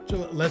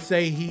 So let's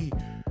say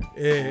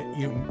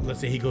let's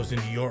say he goes to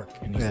New York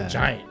and he's a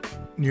Giant.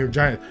 New York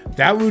Giant.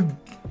 That would.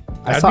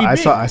 I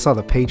saw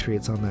the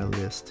Patriots on that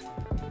list.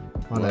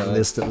 On that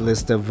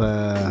list of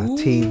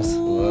teams.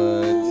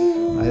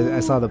 What? I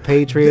saw the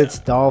Patriots,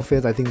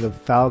 Dolphins. I think the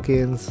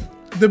Falcons.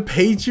 The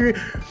Patriots.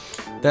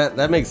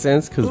 That makes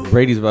sense because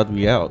Brady's about to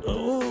be out.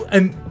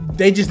 And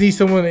they just need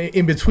someone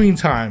in between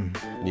time.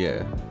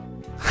 Yeah.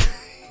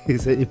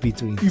 He's in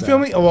between. You feel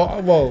me? Or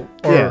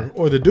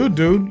the dude.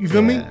 You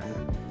feel me?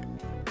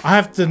 I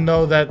have to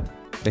know that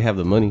they have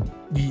the money.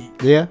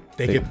 Yeah.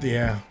 They get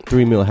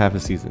 $3 million half a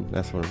season.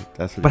 That's what.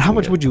 But how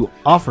much would you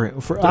offer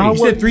it for? You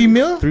said $3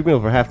 million? $3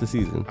 million for half the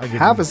season.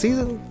 Half a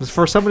season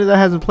for somebody that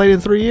hasn't played in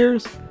 3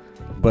 years.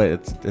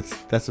 But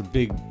that's a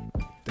big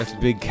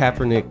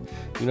Kaepernick.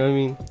 You know what I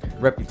mean?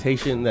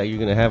 Reputation that you're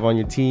gonna have on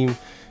your team.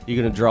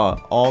 You're gonna draw.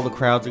 All the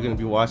crowds are gonna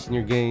be watching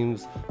your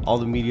games. All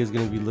the media is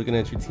gonna be looking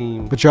at your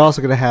team. But you're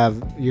also gonna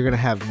have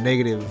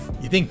negative.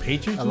 You think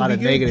Patriots? A lot of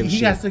negative. He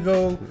shit. has to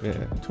go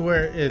to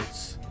where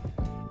it's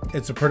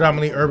a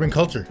predominantly urban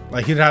culture.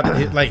 Like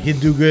he'd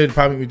do good.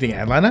 Probably we think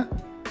Atlanta.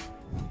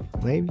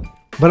 Maybe.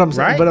 But I'm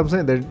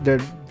saying they're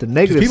the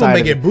negative people side.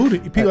 may get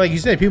booed. People like you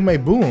said, people may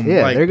boo him.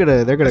 Yeah, like, they're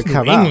gonna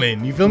come New out.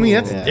 England. You feel me?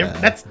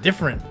 That's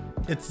different.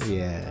 It's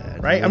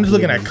right. I'm just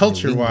looking at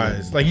culture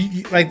wise. Like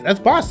like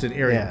that's Boston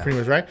area, pretty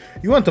much, right?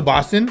 You went to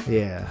Boston.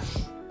 Yeah.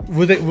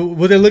 Were they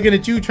looking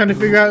at you trying to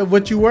figure out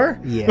what you were?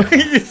 Yeah.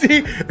 You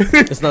see,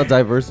 it's not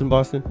diverse in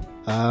Boston.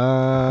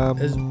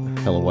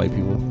 Hella white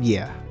people.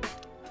 Yeah.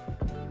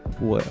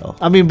 Well,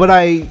 I mean, but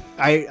I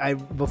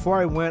before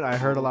I went, I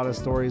heard a lot of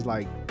stories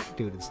like,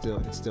 dude, it's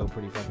still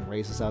pretty fucking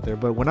racist out there.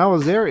 But when I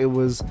was there, it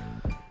was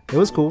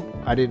cool.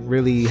 I didn't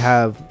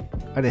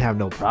have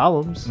no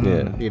problems.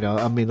 Yeah. You know,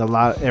 I mean,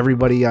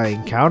 everybody I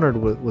encountered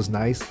was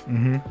nice.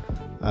 Mm-hmm.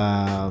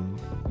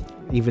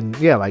 Even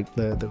like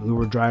the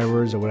Uber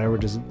drivers or whatever,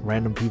 just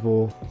random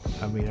people.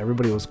 I mean,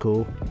 everybody was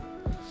cool.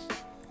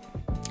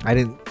 I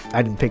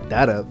didn't pick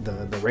that up,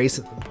 the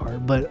racism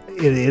part, but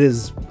it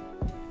is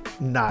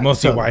not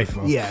mostly white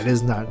folks. Yeah, it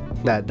is not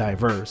that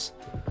diverse.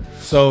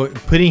 So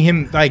putting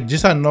him like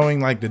just on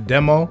knowing like the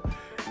demo,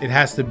 it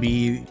has to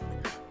be,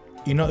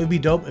 it'd be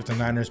dope if the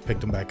Niners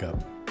picked him back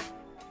up.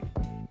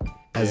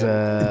 As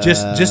a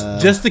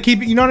just to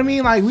keep it, you know what I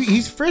mean? Like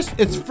it's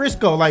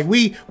Frisco. Like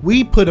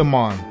we put him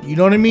on. You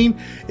know what I mean?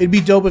 It'd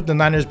be dope if the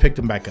Niners picked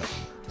him back up.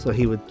 So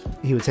he would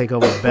take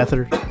over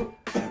Beathard.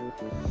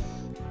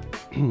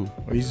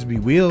 Or used to be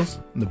Wheels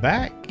in the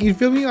back. You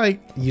feel me? Like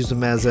use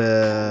him as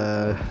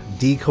a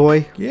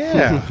decoy.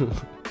 Yeah.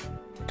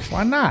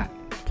 Why not?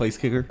 Place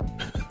kicker.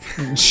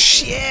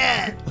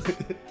 Shit.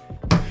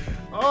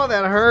 Oh,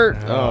 that hurt.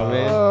 Oh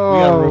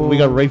man, we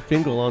got Ray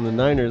Finkel on the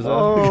Niners.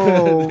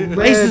 Oh,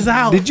 man. Ace is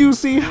out. Did you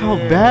see how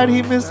bad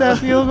he missed that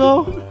field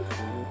goal?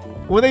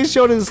 When they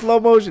showed it in slow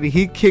motion,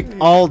 he kicked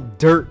all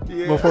dirt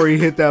before he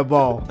hit that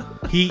ball.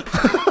 He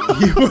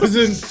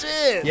wasn't.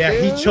 Shit. Yeah,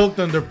 dude. he choked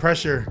under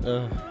pressure.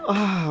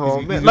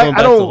 Oh man, He's like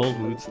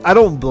going back to I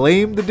don't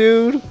blame the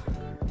dude,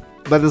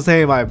 but at the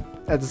same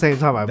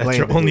time I blame. That's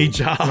your only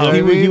job. You know what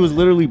I mean? He was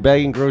literally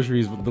bagging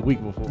groceries the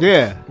week before.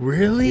 Yeah.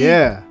 Really?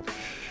 Yeah.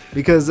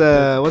 Because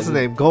what's his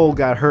name? Gold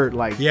got hurt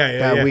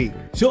that week.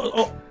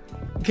 So,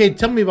 okay,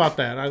 tell me about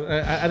that.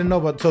 I didn't know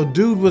about. So,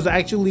 dude was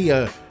actually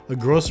a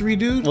grocery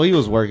dude. Well, he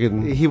was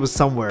working. He was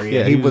somewhere.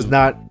 Yeah, Yeah, he he was was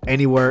not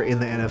anywhere in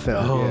the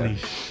NFL. Holy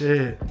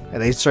shit!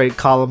 And they straight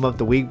call him up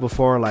the week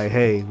before, like,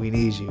 "Hey, we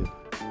need you."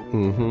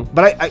 Mm-hmm.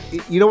 But I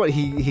you know what?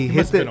 He hit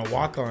must have been a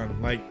walk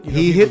on. Like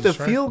he hit the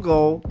field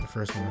goal the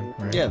first one,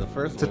 right? Yeah, the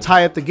first to one.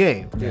 tie up the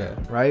game. Yeah.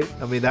 Right.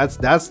 I mean, that's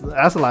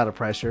a lot of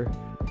pressure.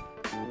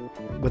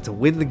 But to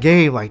win the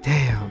game, like,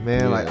 damn,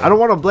 man, Yeah. like, I don't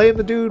want to blame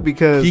the dude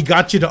because He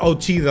got you to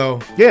OT though.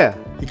 yeah.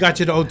 He got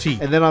you to OT.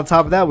 And then on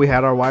top of that, we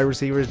had our wide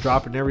receivers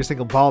dropping every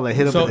single ball that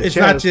hit him So in the it's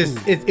chest. not just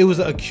it was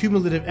a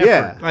cumulative effort.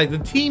 Yeah. Like the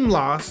team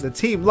lost, The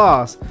team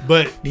lost.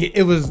 but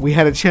it was. We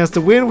had a chance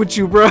to win with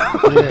you, bro.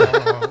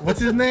 What's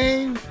his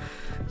name?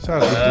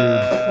 Shout out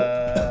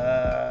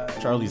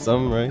to Charlie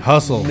something, right? dude.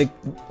 Hustle.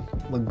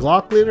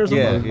 McLaughlin or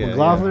something? Yeah,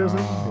 McLaughlin or Oh,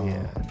 something?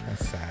 Yeah.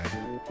 That's sad.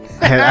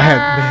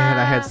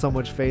 I had so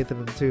much faith in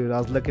him too. And I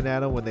was looking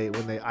at him when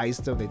they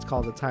iced him. They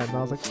called the time.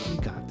 I was like, "You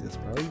got this,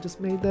 bro. You just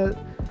made that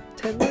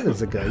 10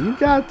 minutes ago. You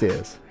got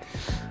this."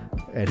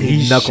 And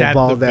he shat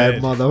knuckleballed the that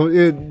bed.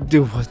 mother.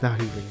 Dude was not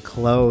even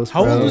close.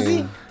 How bro. old was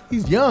he?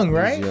 He's young,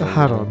 right? He's young.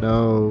 I don't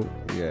know.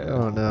 Yeah. I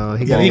don't know.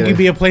 You think he could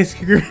be a place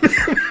kicker?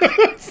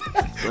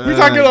 We're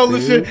talking all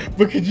this dude. shit,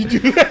 but could you do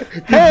that?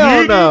 Could Hell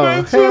you do no.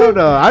 that shit? Hell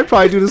no. I'd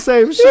probably do the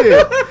same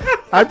shit.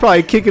 I'd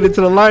probably kick it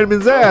into the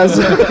lineman's ass.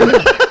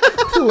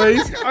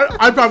 Place.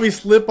 I'd probably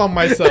slip on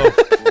myself.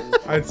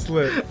 I'd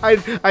slip.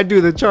 I'd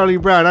do the Charlie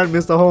Brown. I'd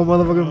miss the whole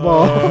motherfucking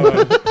ball.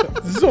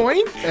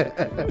 Zoink.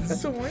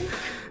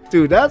 Zoink.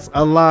 Dude, that's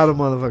a lot of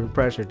motherfucking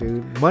pressure,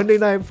 dude. Monday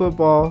Night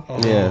Football.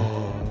 Yeah.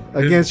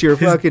 against your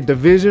fucking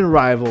division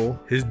rival.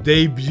 His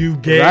debut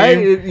game.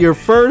 Right? Your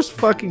first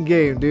fucking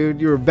game,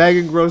 dude. You were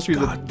bagging groceries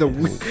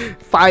the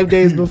 5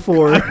 days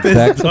before.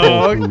 Back to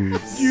Dog. Whole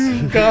Foods.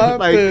 You got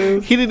Like,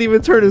 this. he didn't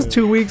even turn his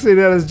 2 weeks in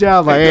at his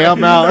job. Like, hey,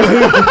 I'm out.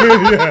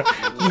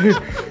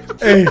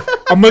 Hey,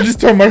 I'm gonna just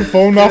turn my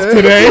phone off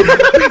today.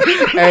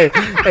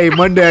 hey,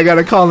 Monday I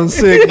gotta call in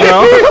sick,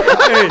 bro.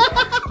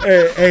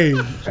 hey.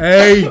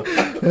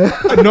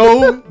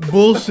 No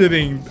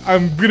bullshitting.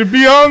 I'm gonna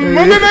be on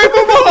Monday Night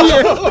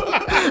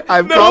Football.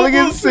 I'm No calling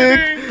in bullshitting.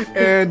 sick,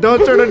 and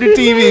don't turn on your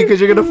TV because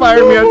you're gonna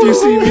fire me after you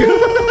see me.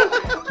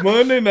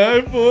 Monday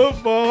Night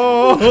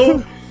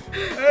Football.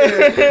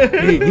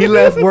 He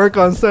left work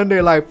on Sunday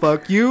like,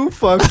 fuck you,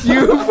 fuck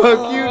you,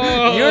 fuck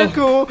you. You're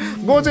cool.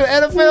 I'm going to the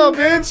NFL,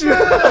 bitch.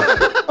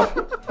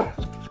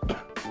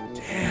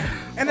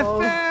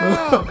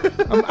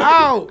 NFL. I'm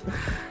out.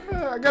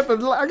 I got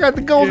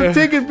the golden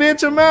ticket,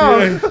 bitch. I'm out.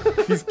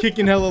 Yeah, he's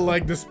kicking hella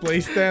like display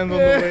stands on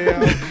the way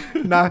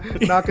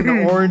out. Knocking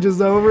the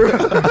oranges over.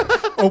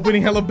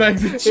 Opening hella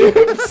bags of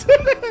chips.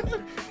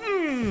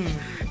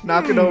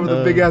 Knocking over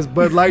the big ass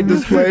Bud Light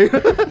display.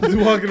 He's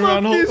walking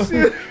around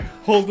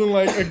holding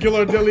like a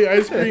Ghirardelli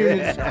ice cream.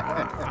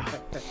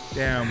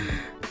 Damn.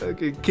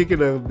 Okay,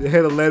 kicking a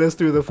head of lettuce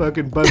through the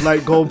fucking Bud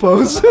Light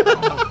goalpost.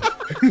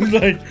 He's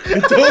like, I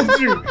told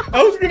you,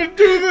 I was gonna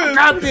do this.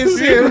 Got this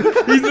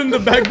shit. He's in the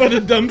back by the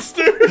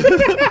dumpster.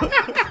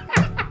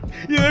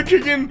 They're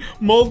kicking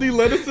moldy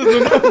lettuces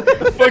and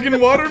fucking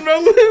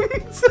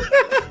watermelons.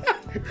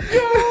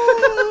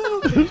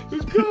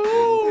 Let's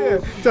go. Yeah,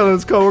 telling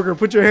his coworker,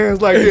 put your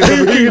hands like this.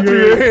 I'm gonna kick it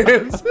through your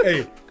hands.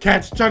 Hey,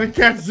 try to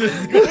catch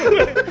this.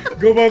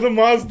 Go by the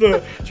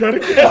Mazda. Try to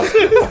catch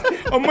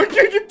this. I'm gonna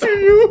kick it to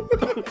you.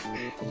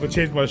 I'm gonna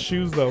change my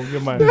shoes though.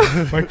 Get my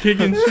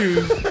kicking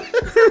shoes.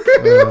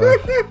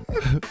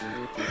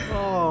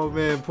 Oh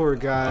man, poor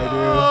guy, dude.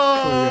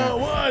 Oh, Poor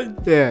guy.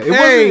 what? Yeah,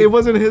 Hey. it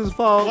wasn't his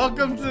fault,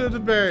 Welcome to the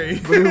Berry.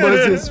 but it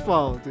was his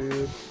fault,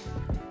 dude.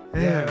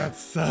 Yeah, that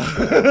sucks.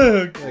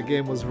 That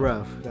game was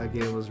rough. I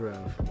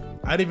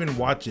didn't even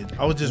watch it.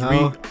 I was just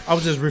No. I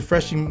was just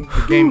refreshing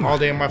the game all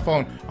day on my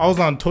phone. I was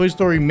on Toy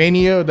Story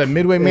Mania, the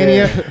Midway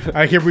Mania.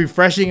 I kept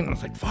refreshing, and I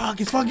was like, "Fuck,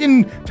 it's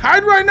fucking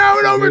tied right now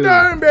in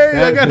overtime, baby."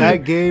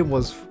 That game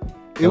was.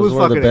 It That was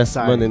one of fucking the best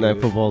exciting, Monday Night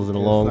dude. Footballs in a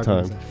It was long fucking time.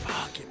 exciting.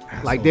 Fucking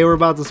asshole. Like they were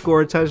about to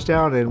score a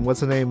touchdown, and what's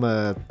the name?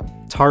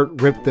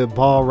 Tart ripped the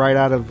ball right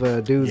out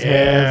of dude's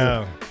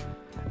hands.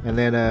 And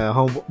then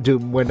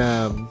when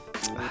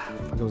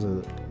what was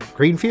it?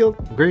 Greenfield?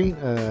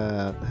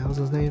 What was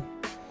his name?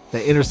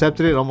 They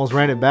intercepted it, almost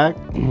ran it back.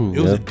 It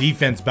was a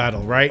defense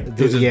battle, right? It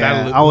was a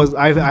battle.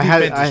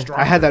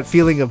 I had that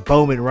feeling of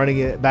Bowman running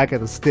it back at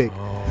the stick.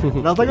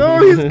 And I was like, oh,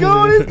 he's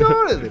going. And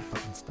they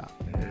fucking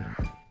stopped.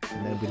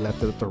 And then we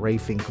left it up to Ray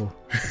Finkel.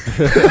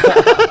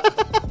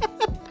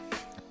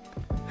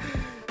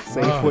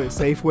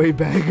 Safeway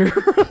bagger.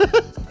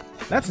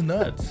 That's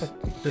nuts.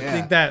 To Yeah.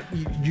 think that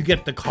you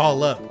get the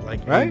call up,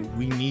 like, Right? hey,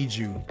 we need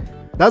you.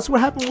 That's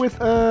what happened with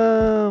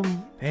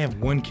They have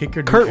one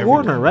kicker. do Kurt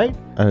Warner,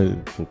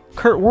 everything. right?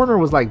 Kurt Warner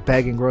was like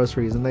bagging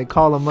groceries, and they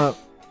call him up.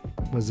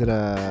 Was it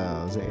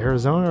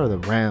Arizona or the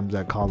Rams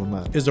that called him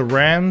up? Is the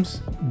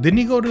Rams? Didn't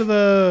he go to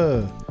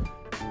the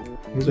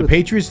He was the with-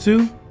 Patriots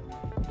too?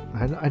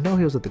 I know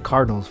he was at the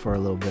Cardinals for a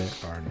little bit.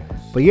 Cardinals.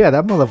 But yeah,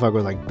 that motherfucker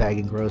was like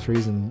bagging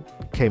groceries and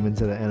came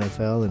into the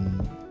NFL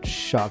and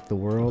shocked the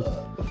world.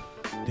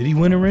 Did he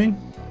win a ring?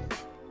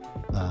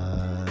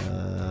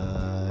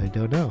 I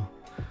don't know.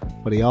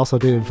 But he also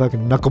didn't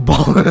fucking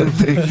knuckleball.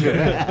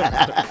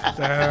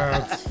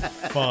 That's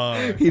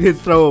fun. He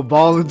didn't throw a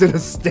ball into the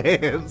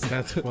stands.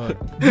 That's fun.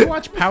 Do you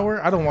watch Power?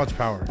 I don't watch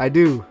Power. I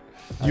do.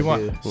 You I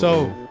want do.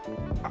 so?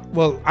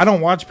 Well, I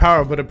don't watch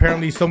Power, but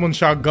apparently someone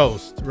shot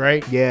Ghost,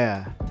 right?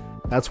 Yeah.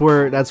 That's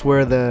where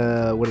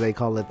the, what do they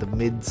call it? The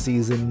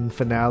mid-season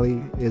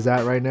finale is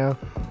at right now.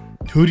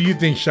 Who do you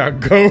think shot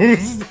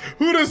Ghost?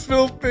 Who does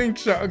Phil think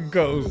shot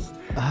Ghost?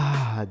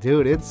 Ah,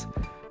 dude, it's,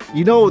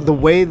 you know, the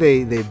way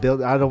they built,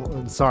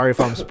 sorry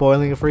if I'm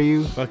spoiling it for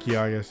you. Fuck you,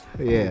 I guess.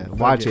 Yeah,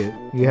 watch it. it.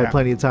 You had Yeah.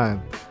 plenty of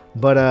time.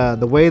 But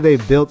the way they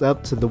built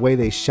up to the way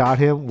they shot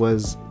him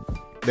was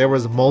there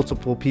was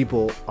multiple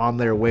people on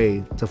their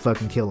way to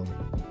fucking kill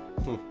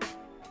him.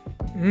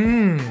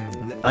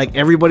 Like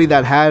everybody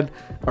that had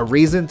a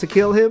reason to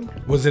kill him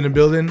Was in the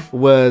building.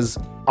 was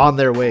on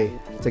their way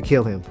to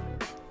kill him.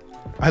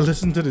 I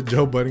listened to the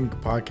Joe Budden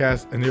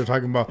podcast, and they were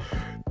talking about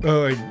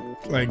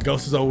like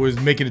Ghost is always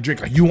making a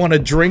drink. Like, you want a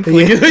drink?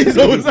 Like, he's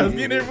always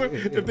asking everyone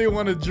if they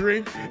want a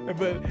drink,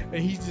 and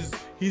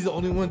he's the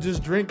only one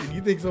just drinking.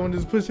 You think someone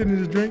just pushing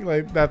his drink?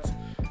 Like that's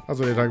what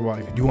they're talking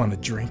about. Like, you want a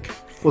drink?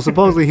 Well,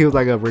 supposedly he was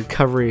like a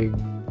recovering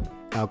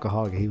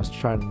alcoholic. He was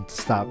trying to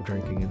stop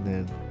drinking, and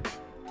then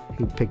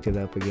he picked it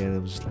up again.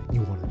 And was just like,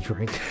 "You want a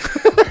drink?"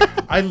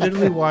 I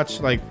literally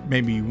watched like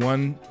maybe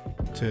 1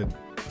 to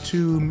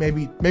 2,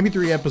 maybe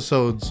 3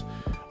 episodes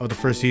of the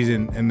first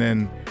season, and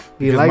then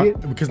You like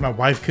it? because my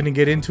wife couldn't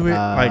get into it,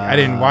 like I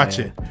didn't watch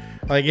yeah. it.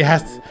 Like it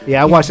has to.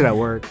 Yeah, I watched it at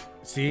work.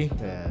 See,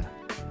 Yeah.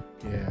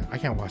 Yeah, I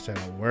can't watch that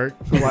at work.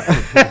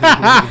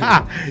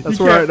 That's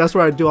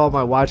where I do all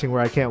my watching.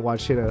 Where I can't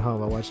watch shit at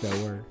home. I watch it at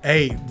work.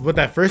 Hey, with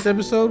that first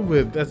episode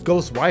with that's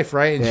Ghost's wife,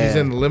 right? And she's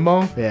Yeah. in the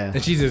limo. Yeah.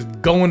 And she's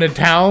just going to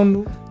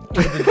town.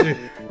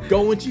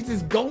 She's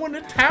just going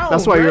to town.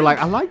 That's why you're right? like,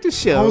 I like this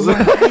show. I was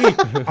like,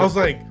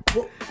 hey,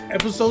 well,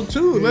 episode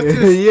 2. Let's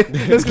just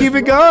yeah, let's keep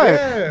it going.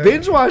 Yeah.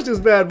 Binge watch this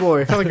bad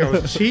boy. I felt like I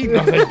was cheating.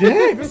 I was like,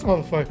 dang, this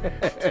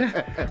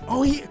motherfucker.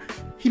 Oh,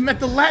 he met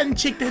the Latin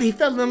chick that he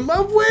fell in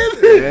love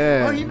with.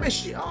 Yeah.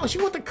 Oh, she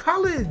went to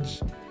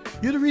college.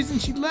 You're the reason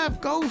she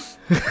left, Ghost.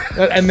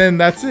 And then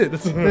that's it.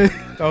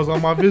 That was all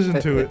my vision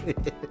to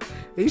it.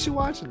 You should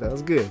watch it. That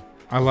was good.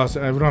 I lost it.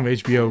 We don't have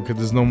HBO because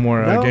there's no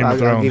more No, Game of I'll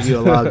Thrones. give you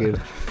a login.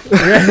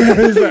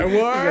 He's like, You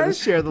gotta what?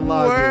 share the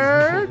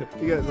login. Word?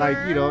 You got, like,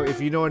 you know,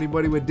 if you know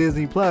anybody with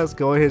Disney Plus,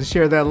 go ahead and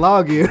share that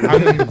login.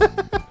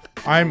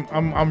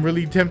 I'm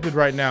really tempted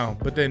right now.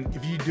 But then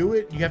if you do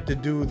it, you have to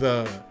do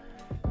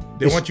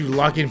they want you to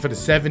lock in for the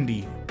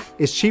 70.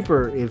 It's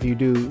cheaper if you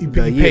do You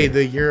the pay year.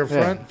 the year up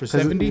front for 'Cause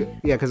 70.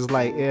 Yeah, because it's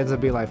like it ends up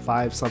being like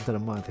 $5 something a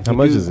month. If How you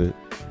much do- is it?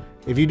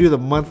 If you do the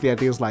monthly, I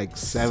think it's like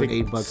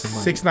 $7-8 a month.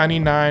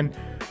 $6.99.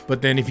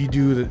 But then if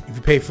you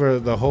pay for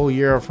the whole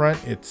year up front,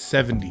 it's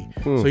 70.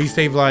 So you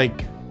save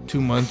like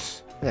 2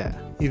 months. Yeah,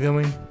 You feel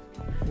me?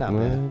 not What?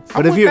 bad. I'm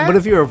But if with you that. but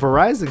if you're a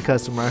Verizon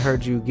customer, I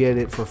heard you get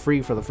it for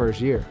free for the first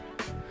year.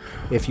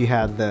 If you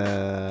have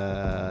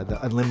the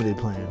unlimited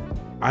plan.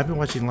 I've been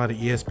watching a lot of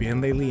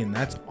ESPN lately, and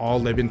that's all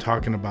they've been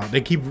talking about. They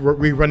keep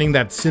rerunning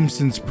that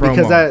Simpsons promo.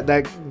 Because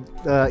that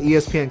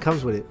ESPN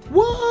comes with it.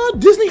 What?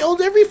 Disney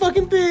owns every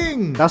fucking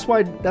thing. That's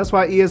why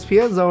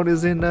ESPN Zone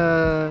is in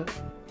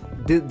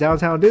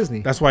downtown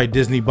Disney. That's why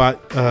Disney bought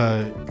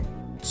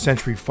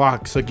Century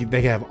Fox, so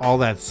they have all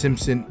that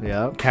Simpson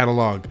Yep.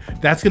 catalog.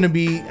 That's gonna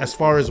be as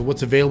far as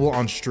what's available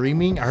on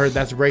streaming. I heard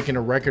that's breaking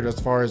a record as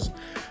far as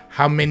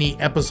how many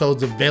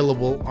episodes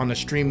available on the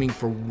streaming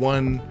for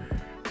one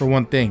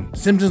thing.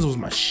 Simpsons was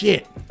my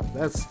shit.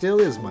 That still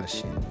is my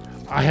shit.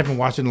 I haven't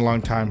watched it in a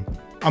long time.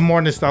 I'm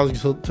more nostalgic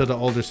to the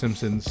older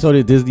Simpsons. So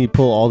did Disney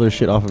pull all their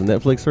shit off of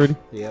Netflix already?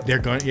 Yep. They're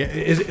gone.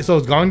 Yeah, so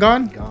it's gone.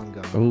 Gone.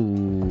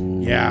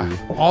 Oh. Yeah,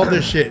 all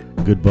their shit.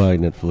 Goodbye,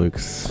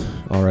 Netflix.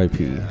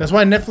 R.I.P. That's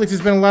why Netflix has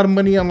spent a lot of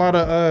money on a lot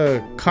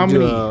of comedy.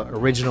 Do,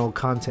 original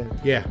content.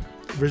 Yeah,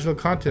 original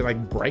content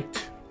like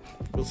Bright,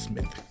 Will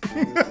Smith.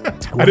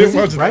 What I is didn't it,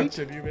 watch Bright?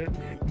 that shit either.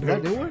 Is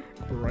that new one?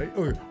 Bright.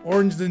 Oh,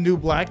 Orange is the New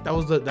Black. That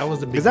was the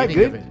beginning Is that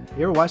good? of it.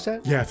 You ever watch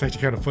that? Yeah, it's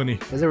actually kind of funny.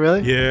 Is it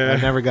really? Yeah.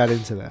 I never got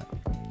into that.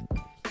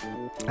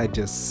 I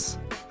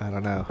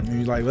don't know.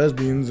 You like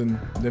lesbians and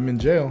them in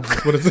jail.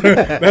 That's what it's.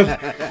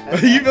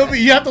 You feel me?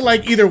 You have to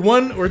like either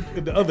one or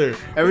the other.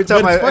 Every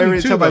time But it's funny I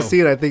too, see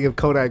it, I think of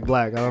Kodak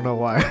Black. I don't know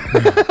why.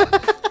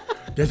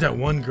 There's that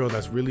one girl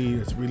that's really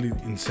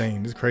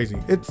insane. It's crazy.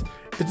 It's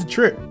a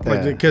trip. Like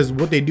Yeah. because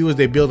what they do is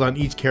they build on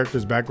each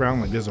character's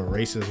background. Like there's a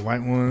racist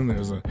white one.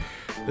 There's like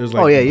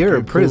Oh, yeah, you're two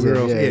in prison.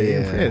 girls. Yeah, you're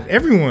in yeah. prison.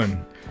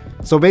 Everyone.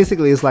 So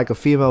basically, it's like a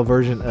female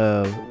version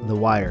of The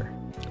Wire.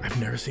 I've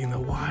never seen The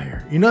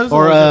Wire. You know, there's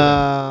Or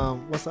a-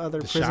 what's the other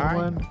The prison Shy?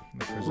 one?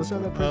 The prison What's the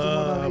other one. prison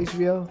one on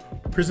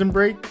HBO? Prison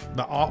Break.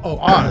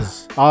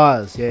 Oz.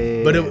 Oz.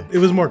 Yeah. But it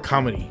was more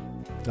comedy.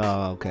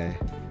 Oh, okay.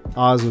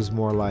 Oz was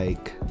more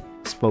like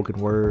spoken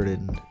word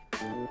and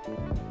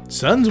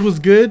Sons was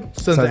good.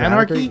 Sons of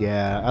Anarchy.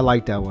 Yeah, I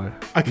like that one.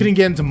 I couldn't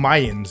get into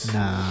Mayans.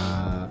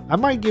 Nah, I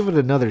might give it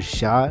another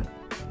shot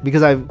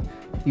because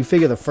you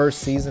figure the first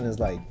season is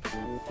like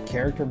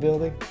character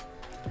building,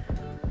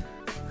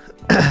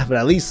 but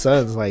at least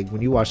Sons, like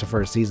when you watch the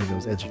first season, it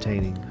was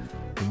entertaining.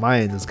 The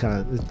Mayans is kind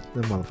of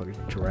the motherfucker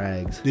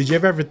drags. Did you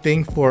ever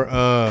think for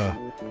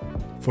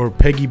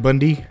Peggy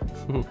Bundy?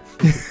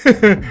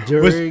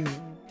 During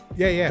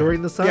Yeah.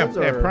 During the Sons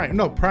Yeah, or- Prime.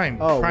 No, Prime.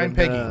 Prime when,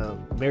 Peggy.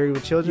 Married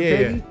with Children. Yeah,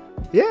 Peggy?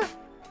 Yeah.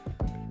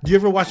 Do you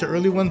ever watch the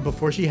early ones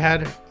before she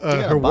had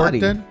had her a work body.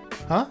 done?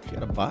 Huh? She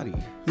got a body.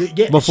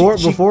 Yeah. Before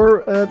she-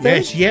 yeah,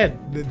 Yeah, she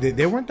had.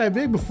 They weren't that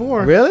big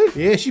before. Really?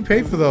 Yeah, she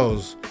paid for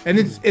those, and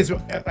it's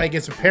like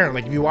it's apparent.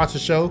 Like if you watch the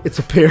show, It's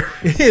a pair.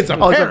 it's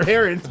apparent. Oh, it's a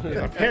parent. It's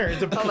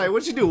apparent. It's I'm like,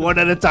 what you do one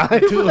at a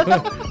time?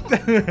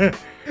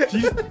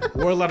 She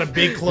wore a lot of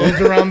big clothes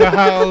around the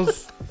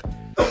house.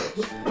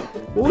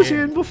 What was she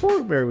in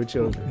before Married with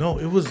Children? No,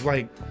 it was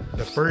like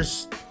the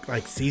first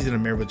like season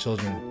of Married with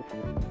Children.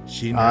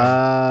 She didn't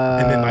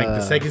have- and then like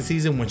the second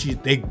season when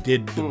they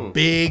did the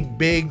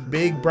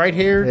big bright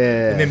hair,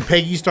 Yeah. and then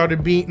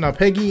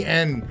Peggy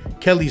and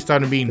Kelly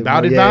started being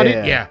about Yeah.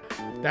 it. Yeah,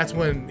 that's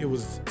when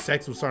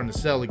sex was starting to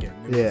sell again.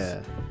 It was Yeah.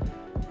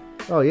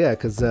 Oh yeah,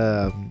 because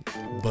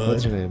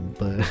what's her name?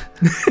 But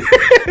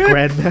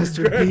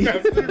Grandmaster B.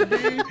 Grandmaster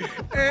B.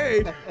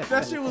 Hey,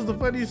 that shit was the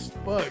funniest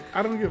fuck.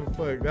 I don't give a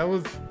fuck. That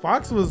was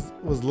Fox was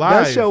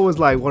live. That show was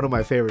like one of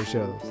my favorite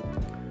shows.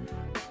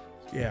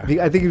 Yeah.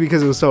 I think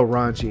because it was so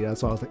raunchy.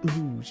 That's why I was like,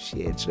 ooh,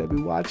 shit, should I be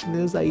watching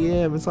this? I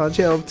am. It's on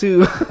channel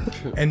 2.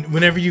 And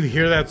whenever you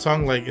hear that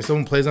song, like if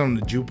someone plays it on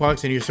the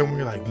jukebox and you're somewhere,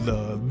 you're like,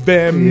 love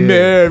and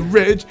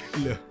marriage.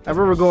 I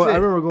remember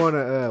going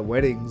to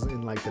weddings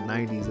in like the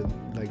 90s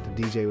and like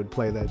the DJ would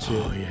play that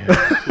shit. Oh,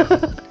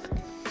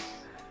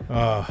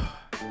 yeah.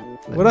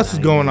 What else is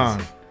going on?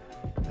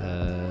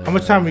 How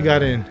much time we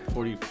got in?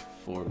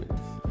 44 minutes.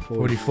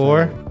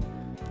 44?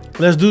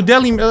 Let's do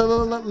Deli.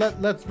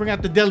 Let's bring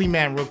out the Deli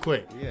Man real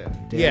quick. Yeah.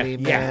 Deli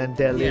man,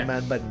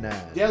 but nah.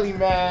 Deli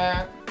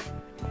Man.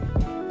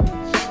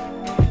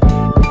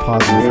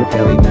 Pausing for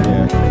Deli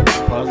man.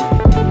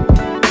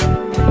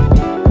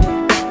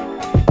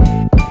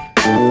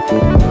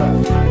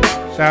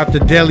 Shout out to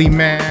Deli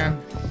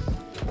Man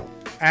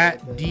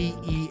at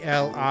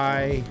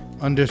DELI_man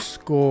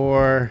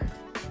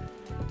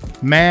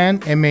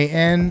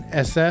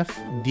MANSF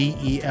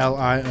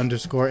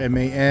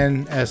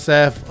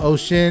DELI_MANSF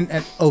Ocean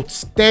and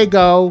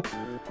Otsego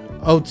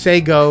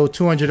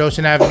 200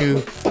 Ocean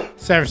Avenue,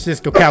 San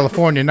Francisco,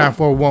 California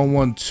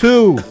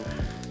 94112.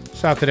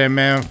 Shout out to that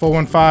man.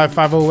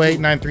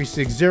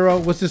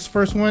 415-508-9360. What's this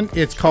first one?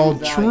 It's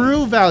called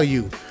True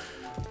Value.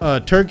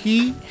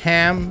 Turkey,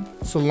 ham,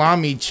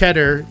 salami,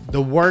 cheddar,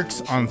 the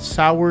works on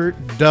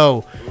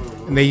sourdough.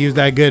 And they use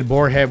that good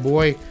boarhead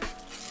boy.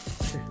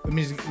 Let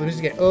me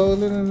just get. Oh,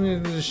 let me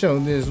just show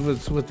this.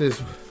 What they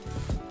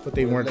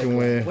working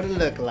with. What it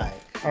look like?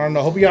 I don't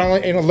know. Hope y'all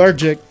ain't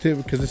allergic to,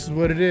 because this is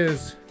what it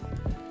is.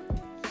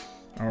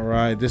 All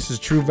right, this is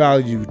True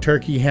Value.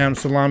 Turkey, ham,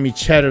 salami,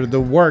 cheddar, the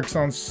works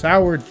on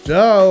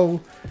sourdough.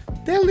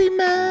 Deli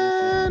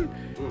Man.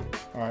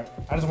 All right,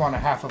 I just want a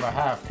half of a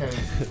half because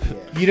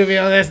you don't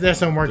know there's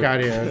some workout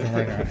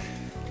here.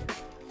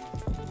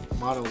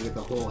 Model with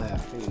the whole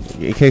half.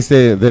 In case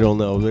they don't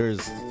know,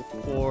 there's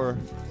 4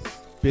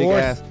 big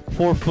ass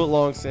 4 foot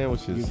long You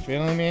sandwiches.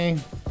 feeling me?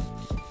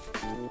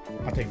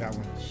 I'll take that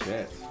one.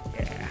 Shit.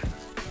 Yeah.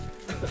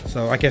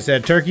 So, like I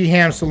said, turkey,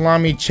 ham,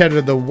 salami,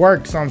 cheddar, the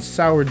works on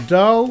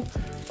sourdough.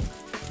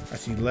 I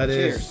see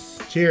lettuce.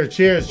 Cheers.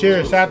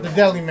 Shout out to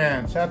Deli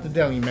Man.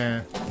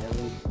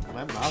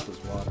 My mouth is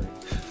watering.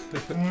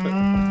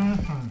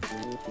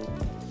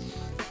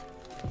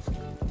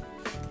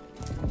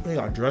 They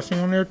got dressing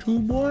on there too,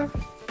 boy.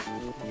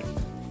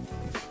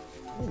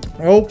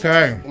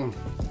 Okay.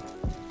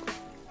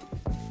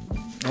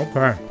 Have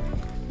to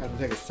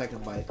take a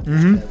second bite.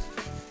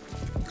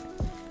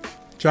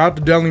 Shout out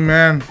to Deli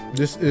Man.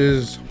 This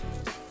is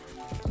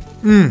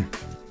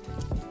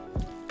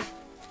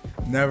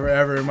never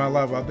ever in my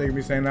life I think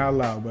me saying that out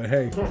loud, but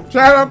hey,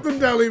 shout out to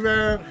Deli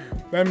Man.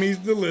 That means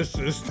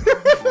delicious.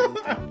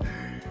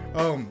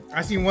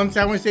 I seen one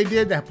sandwich they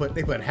did that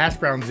they put hash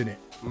browns in it.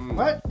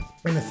 What?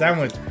 In the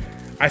sandwich.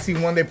 I see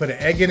one they put an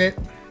egg in it.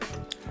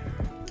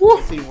 Woo.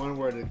 I see one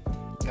where the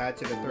guy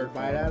took a third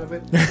bite out of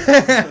it.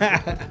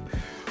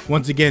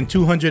 Once again,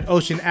 200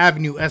 Ocean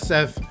Avenue,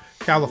 SF,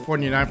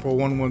 California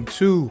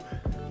 94112.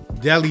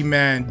 Deli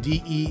Man,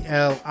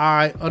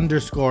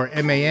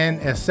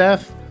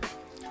 DELI_MANSF.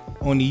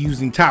 Only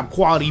using top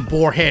quality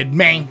boarhead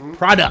main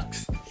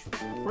products.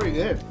 Pretty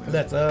good.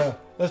 Let's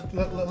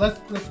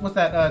what's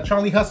that?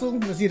 Charlie Hustle.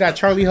 Let's see that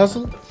Charlie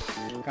Hustle.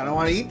 Kind of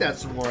want to eat that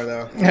some more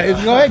though. Go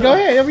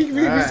ahead. We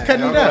just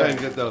cutting it Go ahead up. and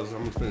get those. I'm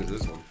gonna finish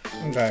this one.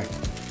 Okay.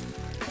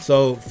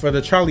 So for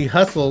the Charlie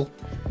Hustle,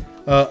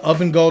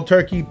 oven gold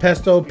turkey,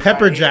 pesto,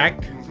 pepper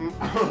jack,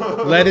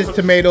 lettuce,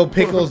 tomato,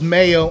 pickles,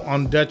 mayo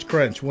on Dutch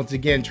Crunch. Once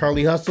again,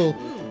 Charlie Hustle,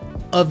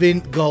 oven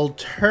gold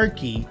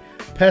turkey,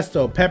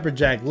 pesto, pepper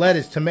jack,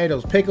 lettuce,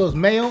 tomatoes, pickles,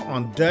 mayo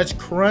on Dutch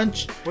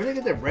Crunch. Where did they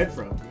get their bread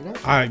from? You know?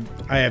 I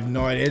have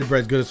no idea. The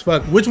bread's good as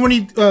fuck. Which one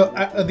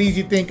of these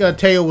you think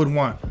Teo would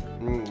want?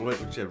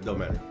 Whichever, don't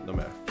matter.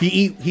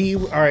 He.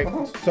 All right.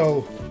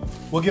 So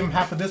we'll give him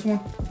half of this one.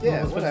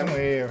 Yeah, Let's put this whatever. one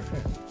here.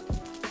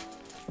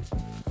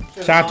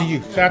 Shout out to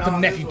you. Shout out to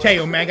nephew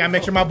Teo, man. Gotta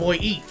make sure my boy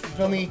eat. You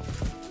feel me?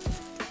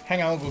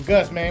 Hang out with Uncle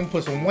Gus, man.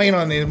 Put some weight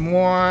on this,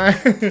 boy.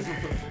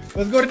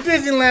 Let's go to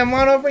Disneyland,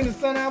 mano. Bring the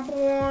sun out, boy.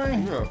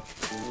 Yeah.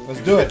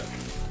 Let's do it.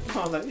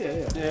 I was like,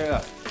 yeah.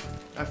 Yeah.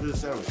 After the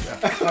sandwich.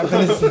 Yeah.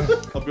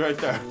 So I'll be right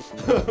there.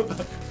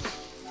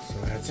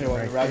 that's it You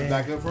want right to wrap it there.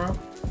 back up for him?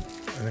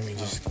 Let me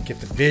just get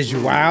the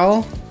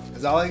visual.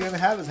 Is all he's gonna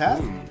have is half?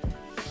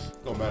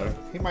 Don't matter.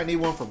 He might need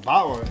one for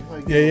Bauer.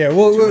 Like, Yeah. two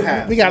Well,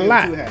 halves. we got a Two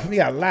lot. halves. We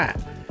got a lot.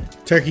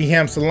 Turkey,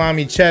 ham,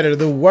 salami, cheddar,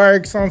 the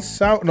works on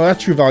South. No,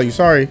 that's True Value.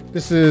 Sorry.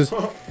 This is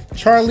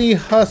Charlie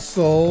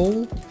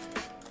Hustle.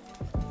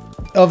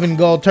 Oven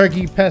gold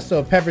turkey,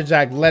 pesto, pepper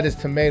jack, lettuce,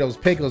 tomatoes,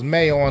 pickles,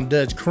 mayo on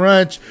Dutch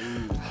Crunch.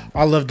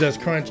 I love Dutch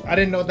Crunch. I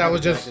didn't know that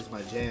was just. It's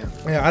my jam.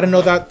 Yeah, I didn't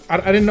know that. I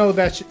didn't know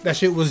that that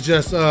shit was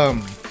just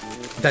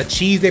that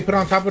cheese they put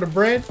on top of the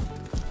bread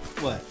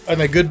What?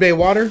 and the Good Bay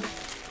water.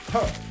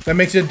 That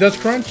makes it Dutch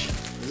Crunch.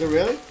 Is it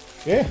really?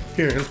 Yeah.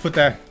 Here, let's put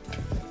that.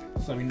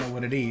 So we know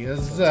what it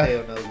is.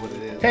 Teo knows what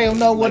it is. Teo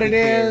know what Like it he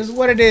is. cares.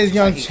 What it is,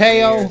 young Like he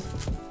Teo. cares.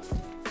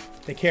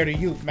 Take care of the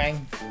youth,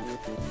 man.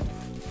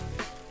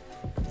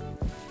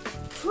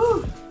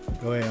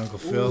 Go ahead, Uncle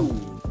Phil.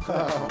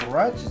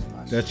 Crunch is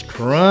my shit. Dutch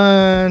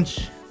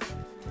Crunch.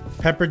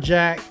 Pepper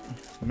Jack.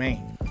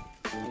 Man.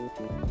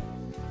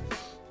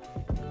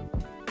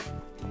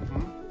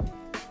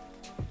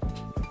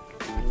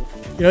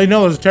 You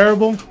know what's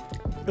terrible?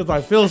 It's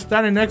like Phil's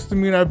standing next to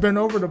me and I've been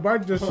over to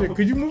bite this shit.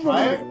 Could you move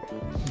Try over? it?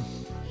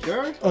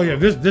 Sure? Oh yeah,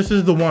 this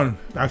is the one,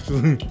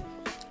 actually.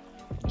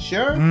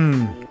 Sure?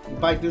 Mm. You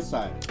bite this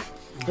side.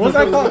 What's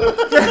that called?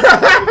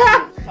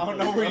 I don't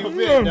know where you've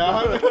been,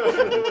 dog.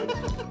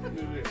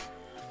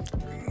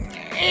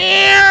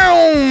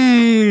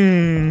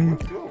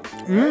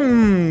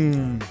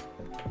 Mmm.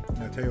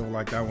 I tell you what,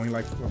 like that one, you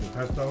like the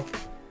pesto.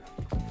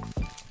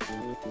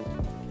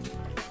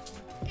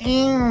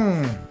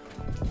 Mmm.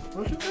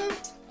 What's your name?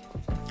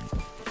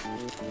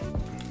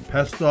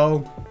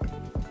 Pesto.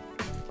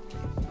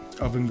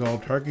 Oven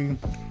gold turkey.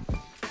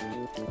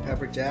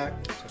 Pepper jack,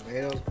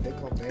 tomatoes,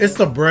 pickle, mayo. It's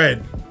the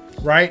bread,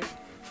 right?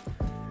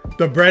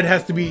 The bread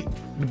has to be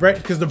the bread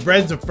because the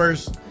bread's the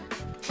first.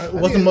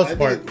 What's the most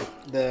part?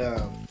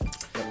 The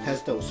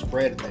pesto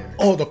spread in there.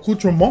 Oh, the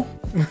accoutrement.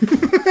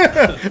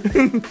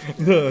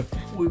 the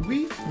Oui,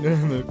 oui.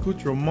 the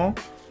accoutrement.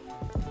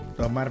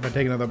 So, mind if I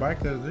take another bite?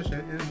 Because this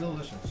shit is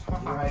delicious.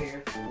 Right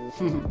here.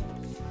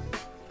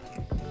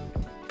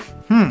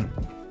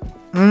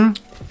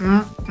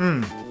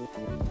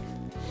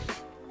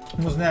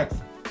 What's next?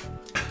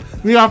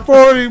 We got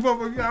 40, but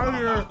we got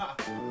here.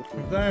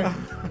 Dang.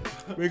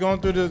 We're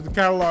going through the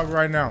catalog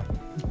right now.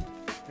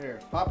 Here,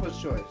 Papa's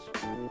Choice.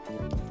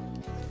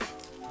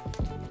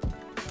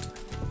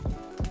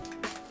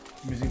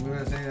 Let me see what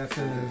I say. That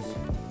says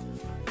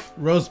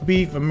roast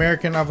beef,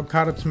 American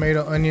avocado,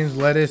 tomato, onions,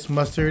 lettuce,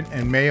 mustard,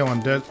 and mayo on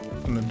the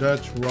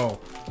Dutch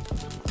roll.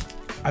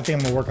 I think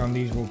I'm gonna work on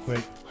these real quick.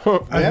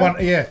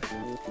 Yeah.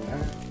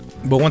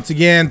 But once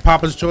again,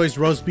 Papa's Choice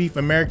roast beef,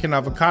 American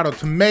avocado,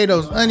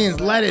 tomatoes, onions,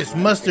 lettuce,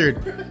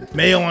 mustard,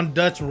 mayo on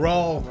Dutch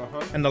roll,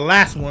 and the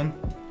last one.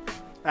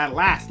 That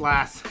last.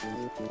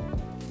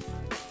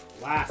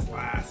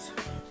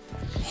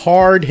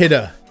 Hard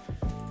hitter.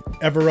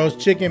 Ever roast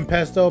chicken,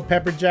 pesto,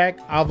 pepper jack,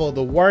 avo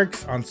the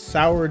works on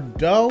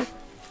sourdough.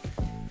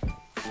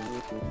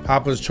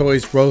 Papa's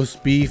Choice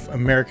roast beef,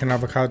 American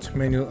avocado,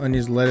 tomato,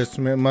 onions, lettuce,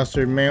 tomato,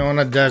 mustard, mayo on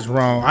a Dutch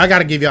roll. I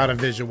gotta give y'all the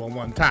visual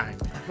one time.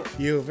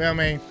 You feel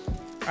me?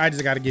 I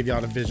just gotta give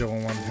y'all the visual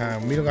one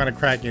time. We don't gotta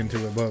crack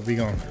into it, but we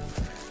gonna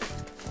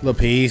little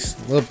piece.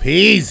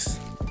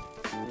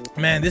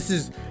 Man,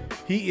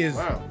 he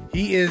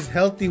is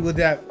healthy with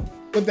that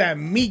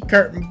meat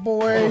curtain,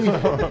 boy.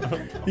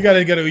 You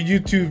gotta get a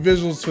YouTube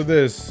visuals for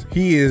this.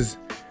 He is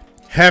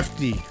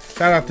hefty.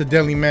 Shout out to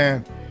Deli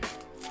Man.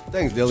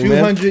 Thanks, Deli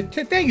Man.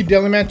 Thank you,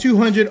 Deli Man.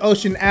 200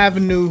 Ocean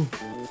Avenue,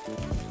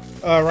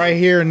 right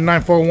here in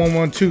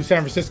 94112,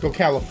 San Francisco,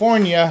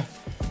 California.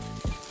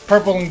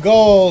 Purple and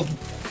gold.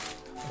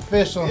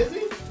 Official. Is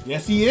he?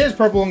 Yes, he is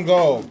purple and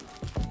gold.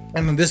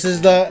 And this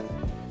is the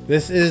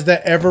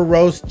Ever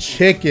Roast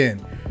chicken.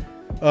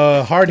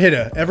 Hard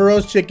hitter. Ever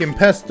Roast chicken,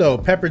 pesto,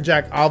 pepper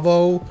jack,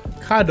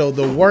 avocado.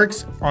 The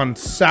works on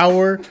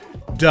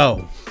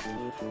sourdough.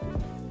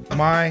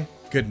 My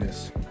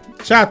goodness.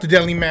 Shout out to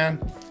Deli Man.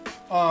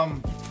 I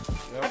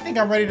think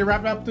I'm ready to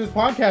wrap up this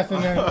podcast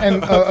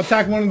and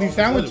attack one of these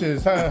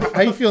sandwiches.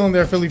 How you feeling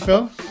there, Philly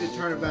Phil? You can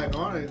turn it back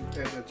on and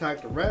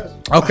attack the rest.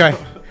 Okay.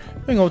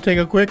 We're going to take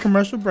a quick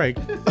commercial break.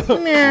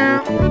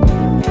 Meow.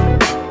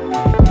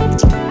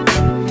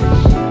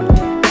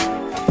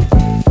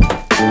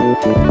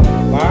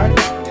 Live?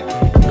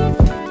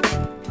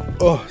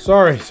 Oh,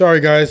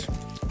 sorry guys.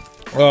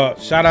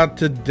 Shout out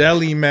to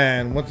Deli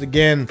Man. Once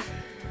again,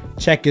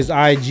 check his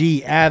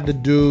IG, add the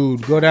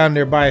dude. Go down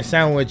there, buy a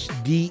sandwich,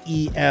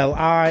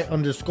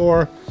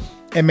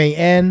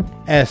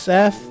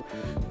 DELI_MANSF,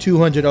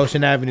 200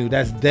 Ocean Avenue.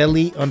 That's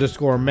Deli_Man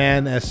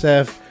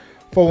SF,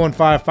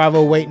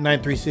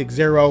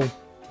 415-508-9360.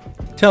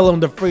 Tell them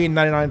the Free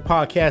 99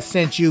 podcast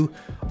sent you.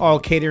 All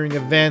catering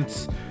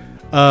events.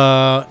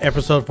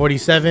 Episode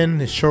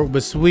 47 is short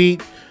but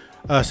sweet.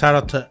 Shout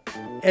out to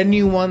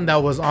anyone that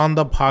was on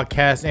the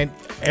podcast and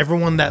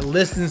everyone that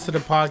listens to the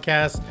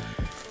podcast.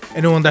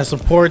 Anyone that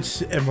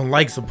supports, everyone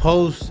likes a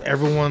post,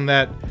 everyone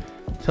that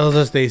tells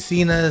us they've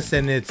seen us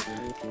and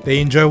they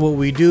enjoy what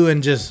we do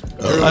and just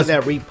us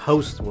that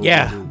repost.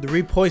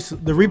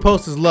 The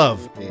repost is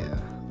love. Yeah,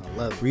 I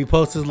love it.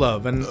 Repost is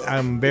love, and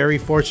I'm very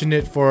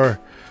fortunate for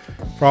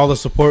all the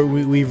support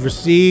we've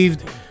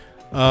received.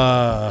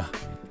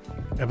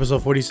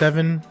 Episode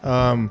 47.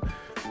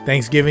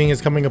 Thanksgiving is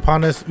coming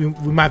upon us. We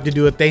might have to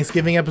do a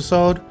Thanksgiving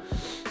episode.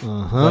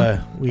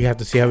 We have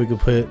to see how we can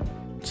put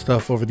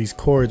stuff over these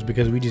cords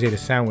because we just ate a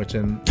sandwich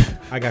and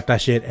I got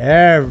that shit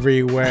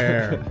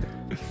everywhere.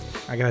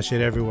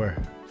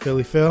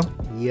 Philly Phil?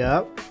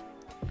 Yep.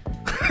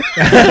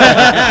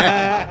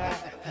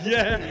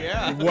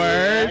 Yeah.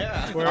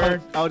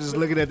 Word. I was just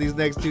looking at these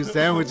next two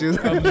sandwiches.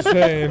 I'm just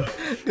saying.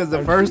 Because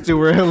the first two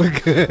were hella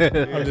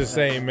good. I'm just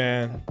saying,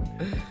 man.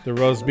 The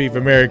roast beef,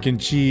 American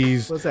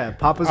cheese. What's that?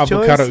 Papa's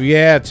avocado, Choice?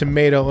 yeah,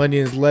 tomato,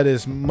 onions,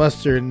 lettuce,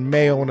 mustard, and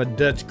mayo on a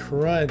Dutch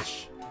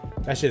crunch.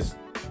 That's just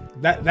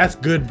That's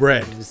good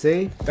bread. You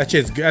see?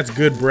 That's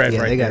good bread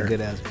Yeah, right they got there.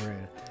 good ass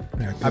bread.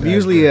 Yeah, I'm good ass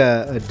usually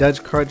bread. a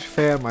Dutch Crunch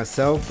fan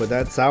myself, but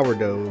that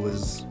sourdough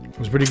was It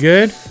was pretty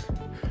good.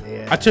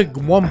 yeah. I took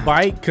one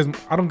bite because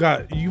I don't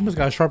got. You must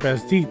got sharp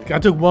ass teeth. I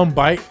took one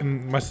bite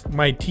and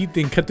my teeth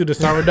didn't cut through the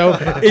sourdough.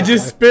 It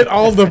just spit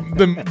all the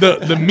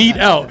meat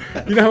out.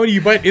 You know how when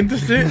you bite into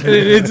it, and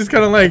it just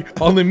kind of like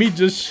all the meat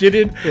just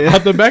shitted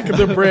out the back of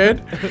the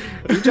bread.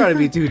 You try to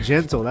be too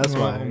gentle. That's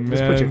why. Oh,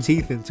 Just put your man.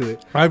 teeth into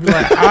it. I'd be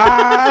like,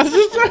 ah.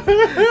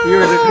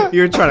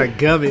 You were trying to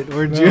gum it,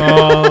 weren't you?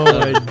 Oh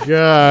my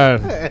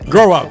god!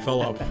 Grow up,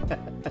 Philip.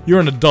 You're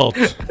an adult.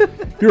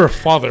 You're a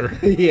father.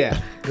 Yeah.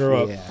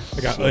 Grow up. Yeah.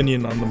 I got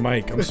onion on the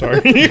mic. I'm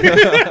sorry.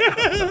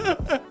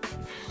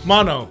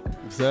 Mono.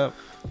 What's up?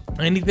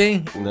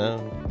 Anything?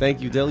 No.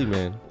 Thank you, Deli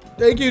Man.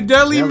 Thank you,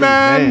 Deli, Deli,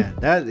 man.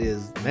 that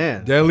is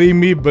man. Deli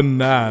me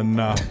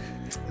banana.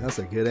 That's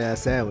a good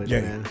ass sandwich,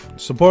 Yeah. man.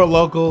 Support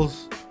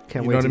locals.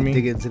 Can't You wait know to what I mean?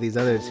 dig into these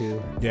other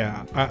two.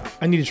 Yeah,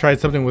 I need to try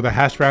something with a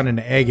hash brown and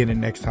an egg in it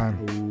next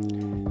time.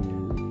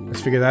 Ooh. Let's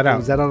figure that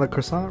out. Is that on a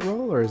croissant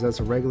roll or is that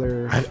a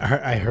regular?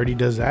 I heard he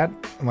does that,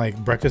 like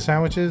breakfast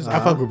sandwiches. I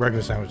Uh-huh. fuck with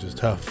breakfast sandwiches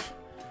tough.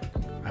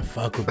 I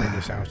fuck with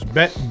breakfast sandwiches.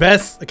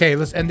 Best. Okay,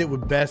 let's end it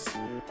with best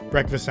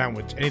breakfast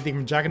sandwich. Anything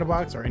from Jack in the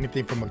Box or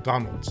anything from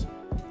McDonald's?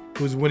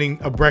 Who's winning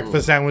a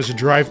breakfast sandwich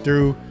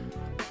drive-through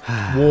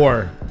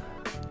war?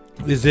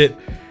 Is it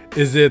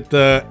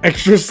the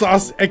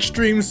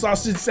extreme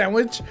sausage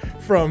sandwich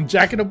from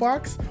Jack in the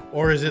Box,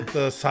 or is it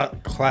the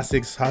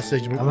classic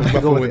sausage I'm gonna have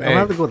to go muffin with with I'm gonna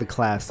have egg? to go with the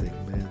classic,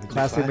 man. The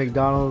classic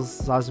McDonald's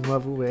sausage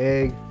muffin with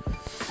egg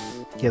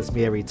gets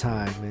me every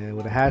time, man.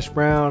 With a hash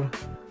brown,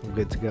 I'm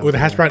good to go. With a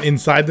hash man. brown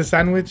inside the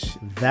sandwich?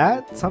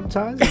 That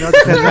sometimes,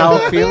 depends how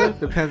I'm feeling.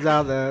 Depends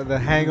how the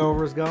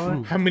hangover's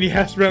going. How many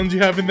hash browns you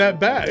have in that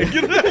bag?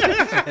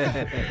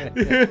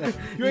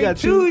 you ain't got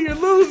two, two. you're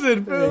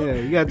losing, bro. Yeah,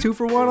 you got 2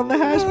 for 1 on the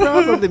hash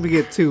browns. I think we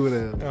get 2 of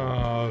them.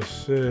 Oh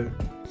shit.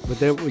 But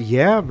there,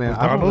 yeah, man.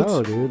 I don't know,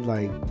 McDonald's? dude.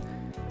 Like,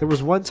 there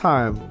was one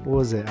time. What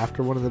was it?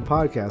 After one of the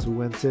podcasts, we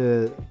went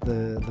to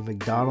the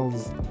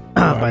McDonald's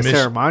by I missed-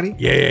 Ceremony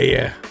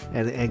Yeah.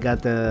 and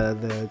got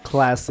the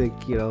classic,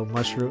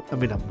 mushroom. I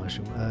mean, not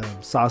mushroom.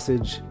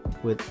 Sausage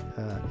with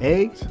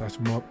egg.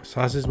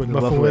 Sausage with The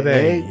muffin muffin with with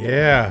egg. egg?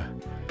 Yeah.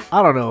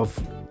 I don't know if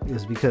it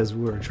was because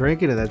we were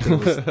drinking and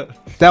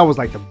that was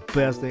like the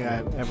best thing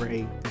I've ever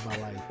ate in my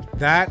life.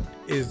 That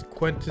is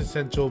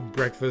quintessential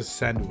breakfast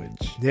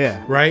sandwich.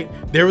 Yeah. Right?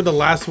 They were the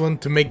last one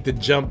to make the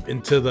jump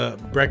into the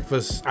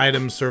breakfast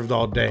items served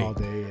all day. All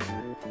day,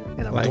 yeah.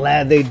 And I'm Like-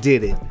 glad they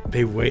did it.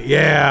 They wait.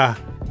 Yeah.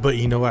 But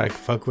you know what I could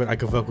fuck with? I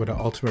could fuck with an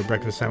ultimate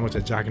breakfast sandwich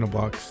at Jack in the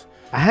Box.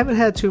 I haven't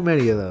had too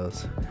many of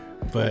those.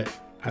 But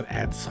I'd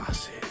add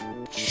sausage.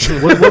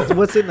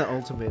 What's in the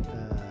ultimate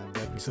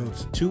breakfast? So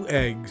it's 2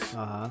 eggs.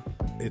 Uh-huh.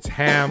 It's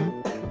ham.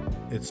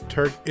 It's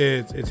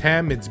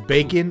ham. It's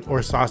bacon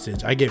or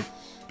sausage. I get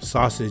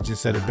sausage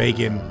instead of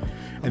bacon.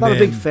 I'm not a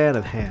big fan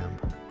of ham.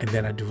 And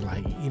then I do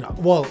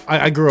well,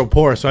 I grew up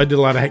poor, so I did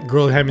a lot of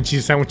grilled ham and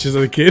cheese sandwiches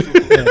as a kid.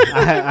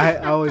 Yeah,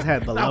 I always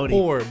had Not bologna.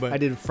 poor, but I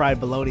did fried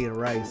bologna and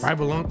rice. fried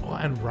bologna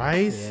and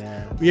rice.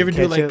 Yeah. You ever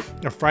do like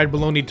Ketchup. a fried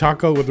bologna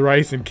taco with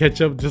rice and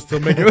ketchup just to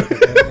make it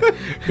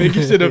make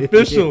it shit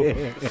official?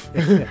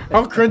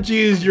 How crunchy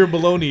is your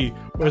bologna,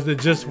 or is it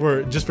just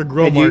for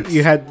grill And marks?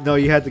 you had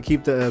to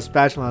keep the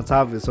spatula on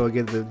top of it so it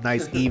gets the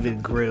nice even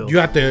grill. You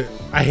have to.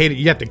 I hate it.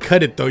 You have to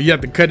cut it though. You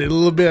have to cut it a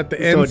little bit at the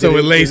end it so it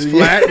didn't- lays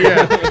flat.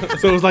 Yeah.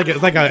 So it's like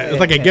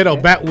a ghetto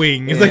bat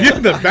wing. It's like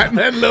the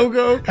Batman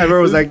logo. I remember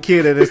I was that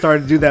kid and they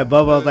started to do that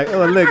bubble. I was like,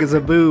 oh look, it's a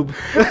boob.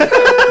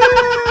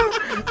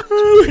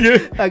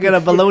 I got a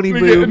bologna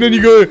boob. And then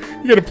you go.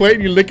 You got a plate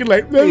and you lick it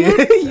like. Yeah.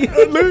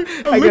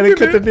 I I gotta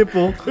cut the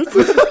nipple.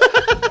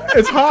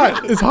 It's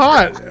hot. It's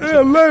hot. Yeah,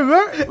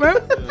 look,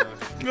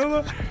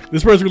 man.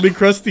 This part's really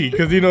crusty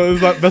because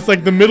that's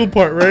like the middle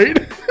part, right?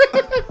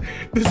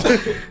 this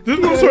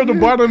one's sort of the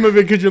bottom of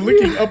it because you're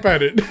looking up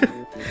at it.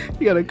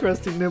 You got a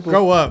crusty nipple.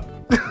 Grow up.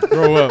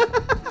 Grow up.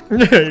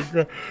 Yeah,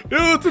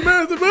 it's a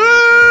massive.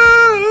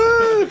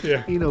 Ah!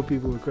 Yeah. You know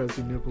people with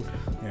crusty nipples.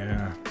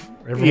 Yeah.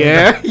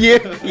 Yeah.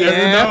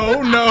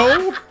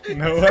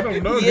 No, I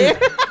don't know. Yeah.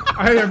 Dude.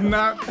 I have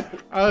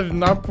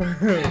not.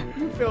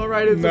 You fell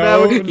right into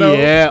No, that one. no.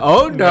 Yeah.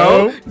 Oh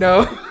no.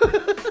 No.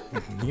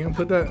 You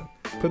gonna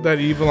put that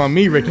evil on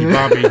me, Ricky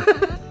Bobby.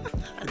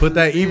 Put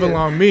that evil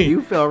on me.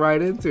 You fell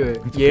right into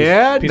it.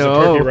 Yeah. Piece No.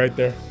 of turkey right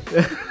there.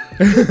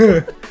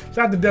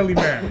 Shout out to Deli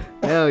Man.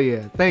 Hell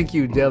yeah. Thank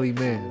you, Deli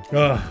Man.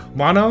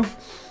 Mono,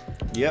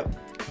 Yep.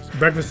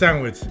 breakfast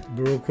sandwich.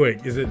 Real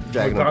quick. Is it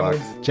Jack in the Box.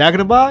 McDonald's? Jack in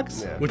the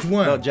Box? Yeah. Which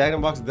one? No, Jack in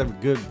the Box. They have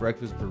good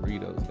breakfast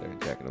burritos there.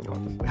 Jack in the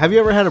Box. Have you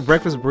ever had a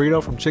breakfast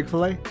burrito from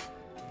Chick-fil-A?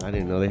 I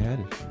didn't know they had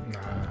it. Nah.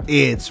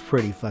 It's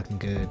pretty fucking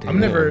good, dude. I'm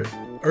never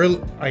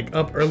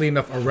up early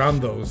enough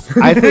around those.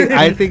 I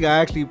think I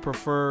actually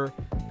prefer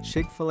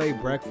Chick-fil-A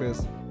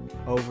breakfast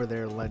over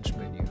their lunch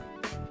menu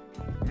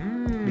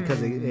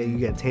because you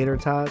get tater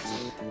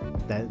tots.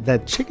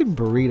 That chicken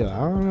burrito, I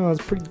don't know,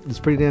 it's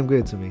pretty damn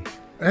good to me.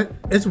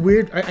 It's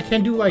weird. I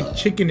can't do like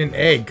chicken and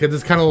egg because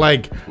it's kind of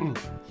like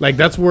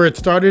that's where it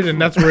started and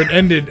that's where it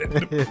ended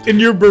in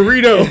your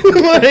burrito.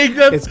 Like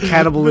It's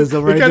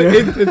cannibalism right there.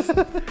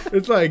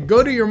 It's like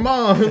go to your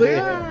mom.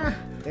 Like,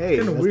 Hey,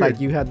 kinda it's weird. like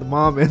you had the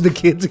mom and the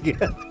kid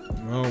together.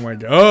 Oh my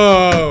god.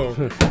 Oh,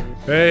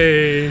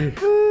 hey,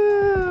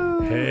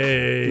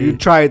 hey. You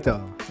try it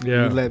though.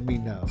 Yeah. You let me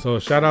know. So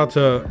shout out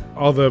to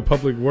all the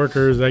public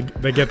workers that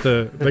get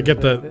the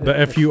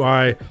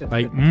FUI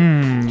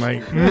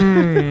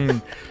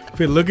If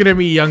you're looking at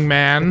me, young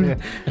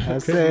man. I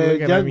said,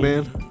 Looking at young me.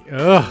 man.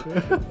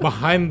 Ugh,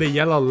 behind the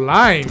yellow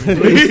line,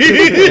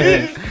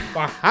 please.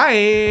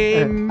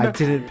 Behind. I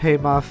didn't pay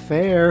my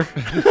fare.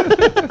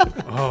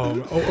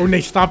 When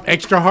they stop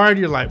extra hard,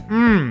 you're like,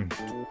 I'm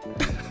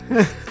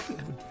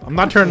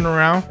not turning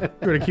around. You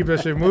better keep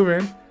that shit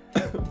moving.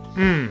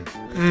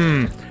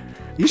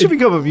 You should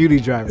become a beauty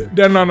driver.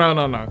 No.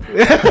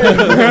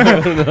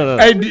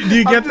 Hey, do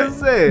you get just that?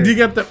 saying. Do you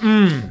get the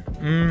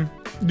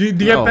Do you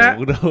get that?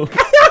 No.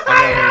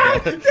 Yeah,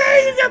 you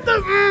get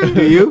the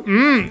Do you?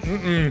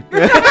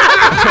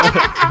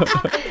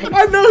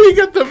 I know you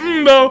get the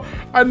though.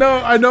 I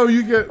know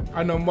you get.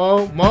 I know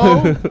Mo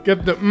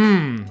get the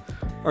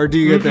Or do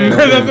you get the?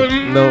 That's the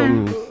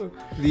No. Do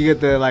you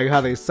get the like how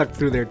they suck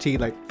through their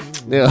teeth like?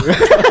 Yeah.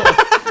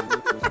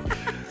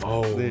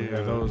 Oh,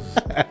 yeah,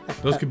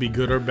 those could be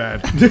good or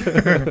bad.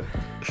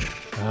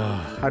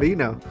 How do you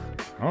know?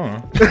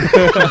 I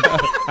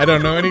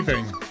don't know.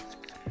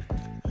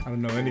 I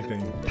don't know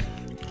anything.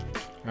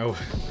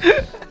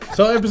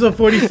 So episode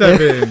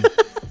 47.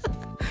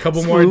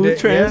 Couple more Smooth days.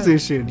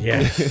 transition.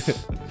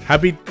 Yes.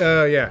 Happy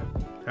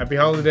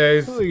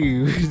holidays. Oh,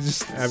 you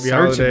just Happy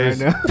searching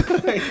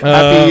holidays.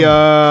 right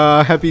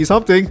now. Happy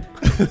something.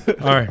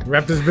 All right,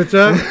 wrap this bitch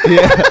up.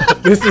 Yeah.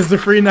 This is the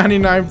Free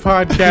 99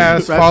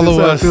 podcast. Wrap Follow this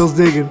up. us. Phil's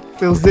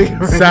digging.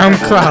 Right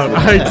SoundCloud,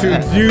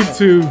 iTunes,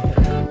 YouTube,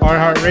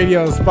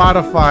 iHeartRadio,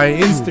 Spotify,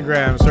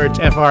 Instagram. Search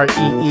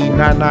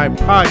FREE99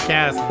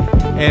 podcast.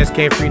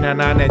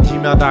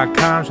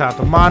 ASKFree99@gmail.com. Shout out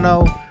to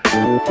Mono.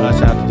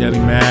 Shout out to Jelly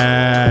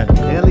Man.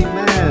 Jelly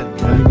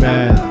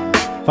man.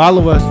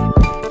 Follow us.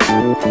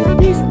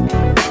 Peace.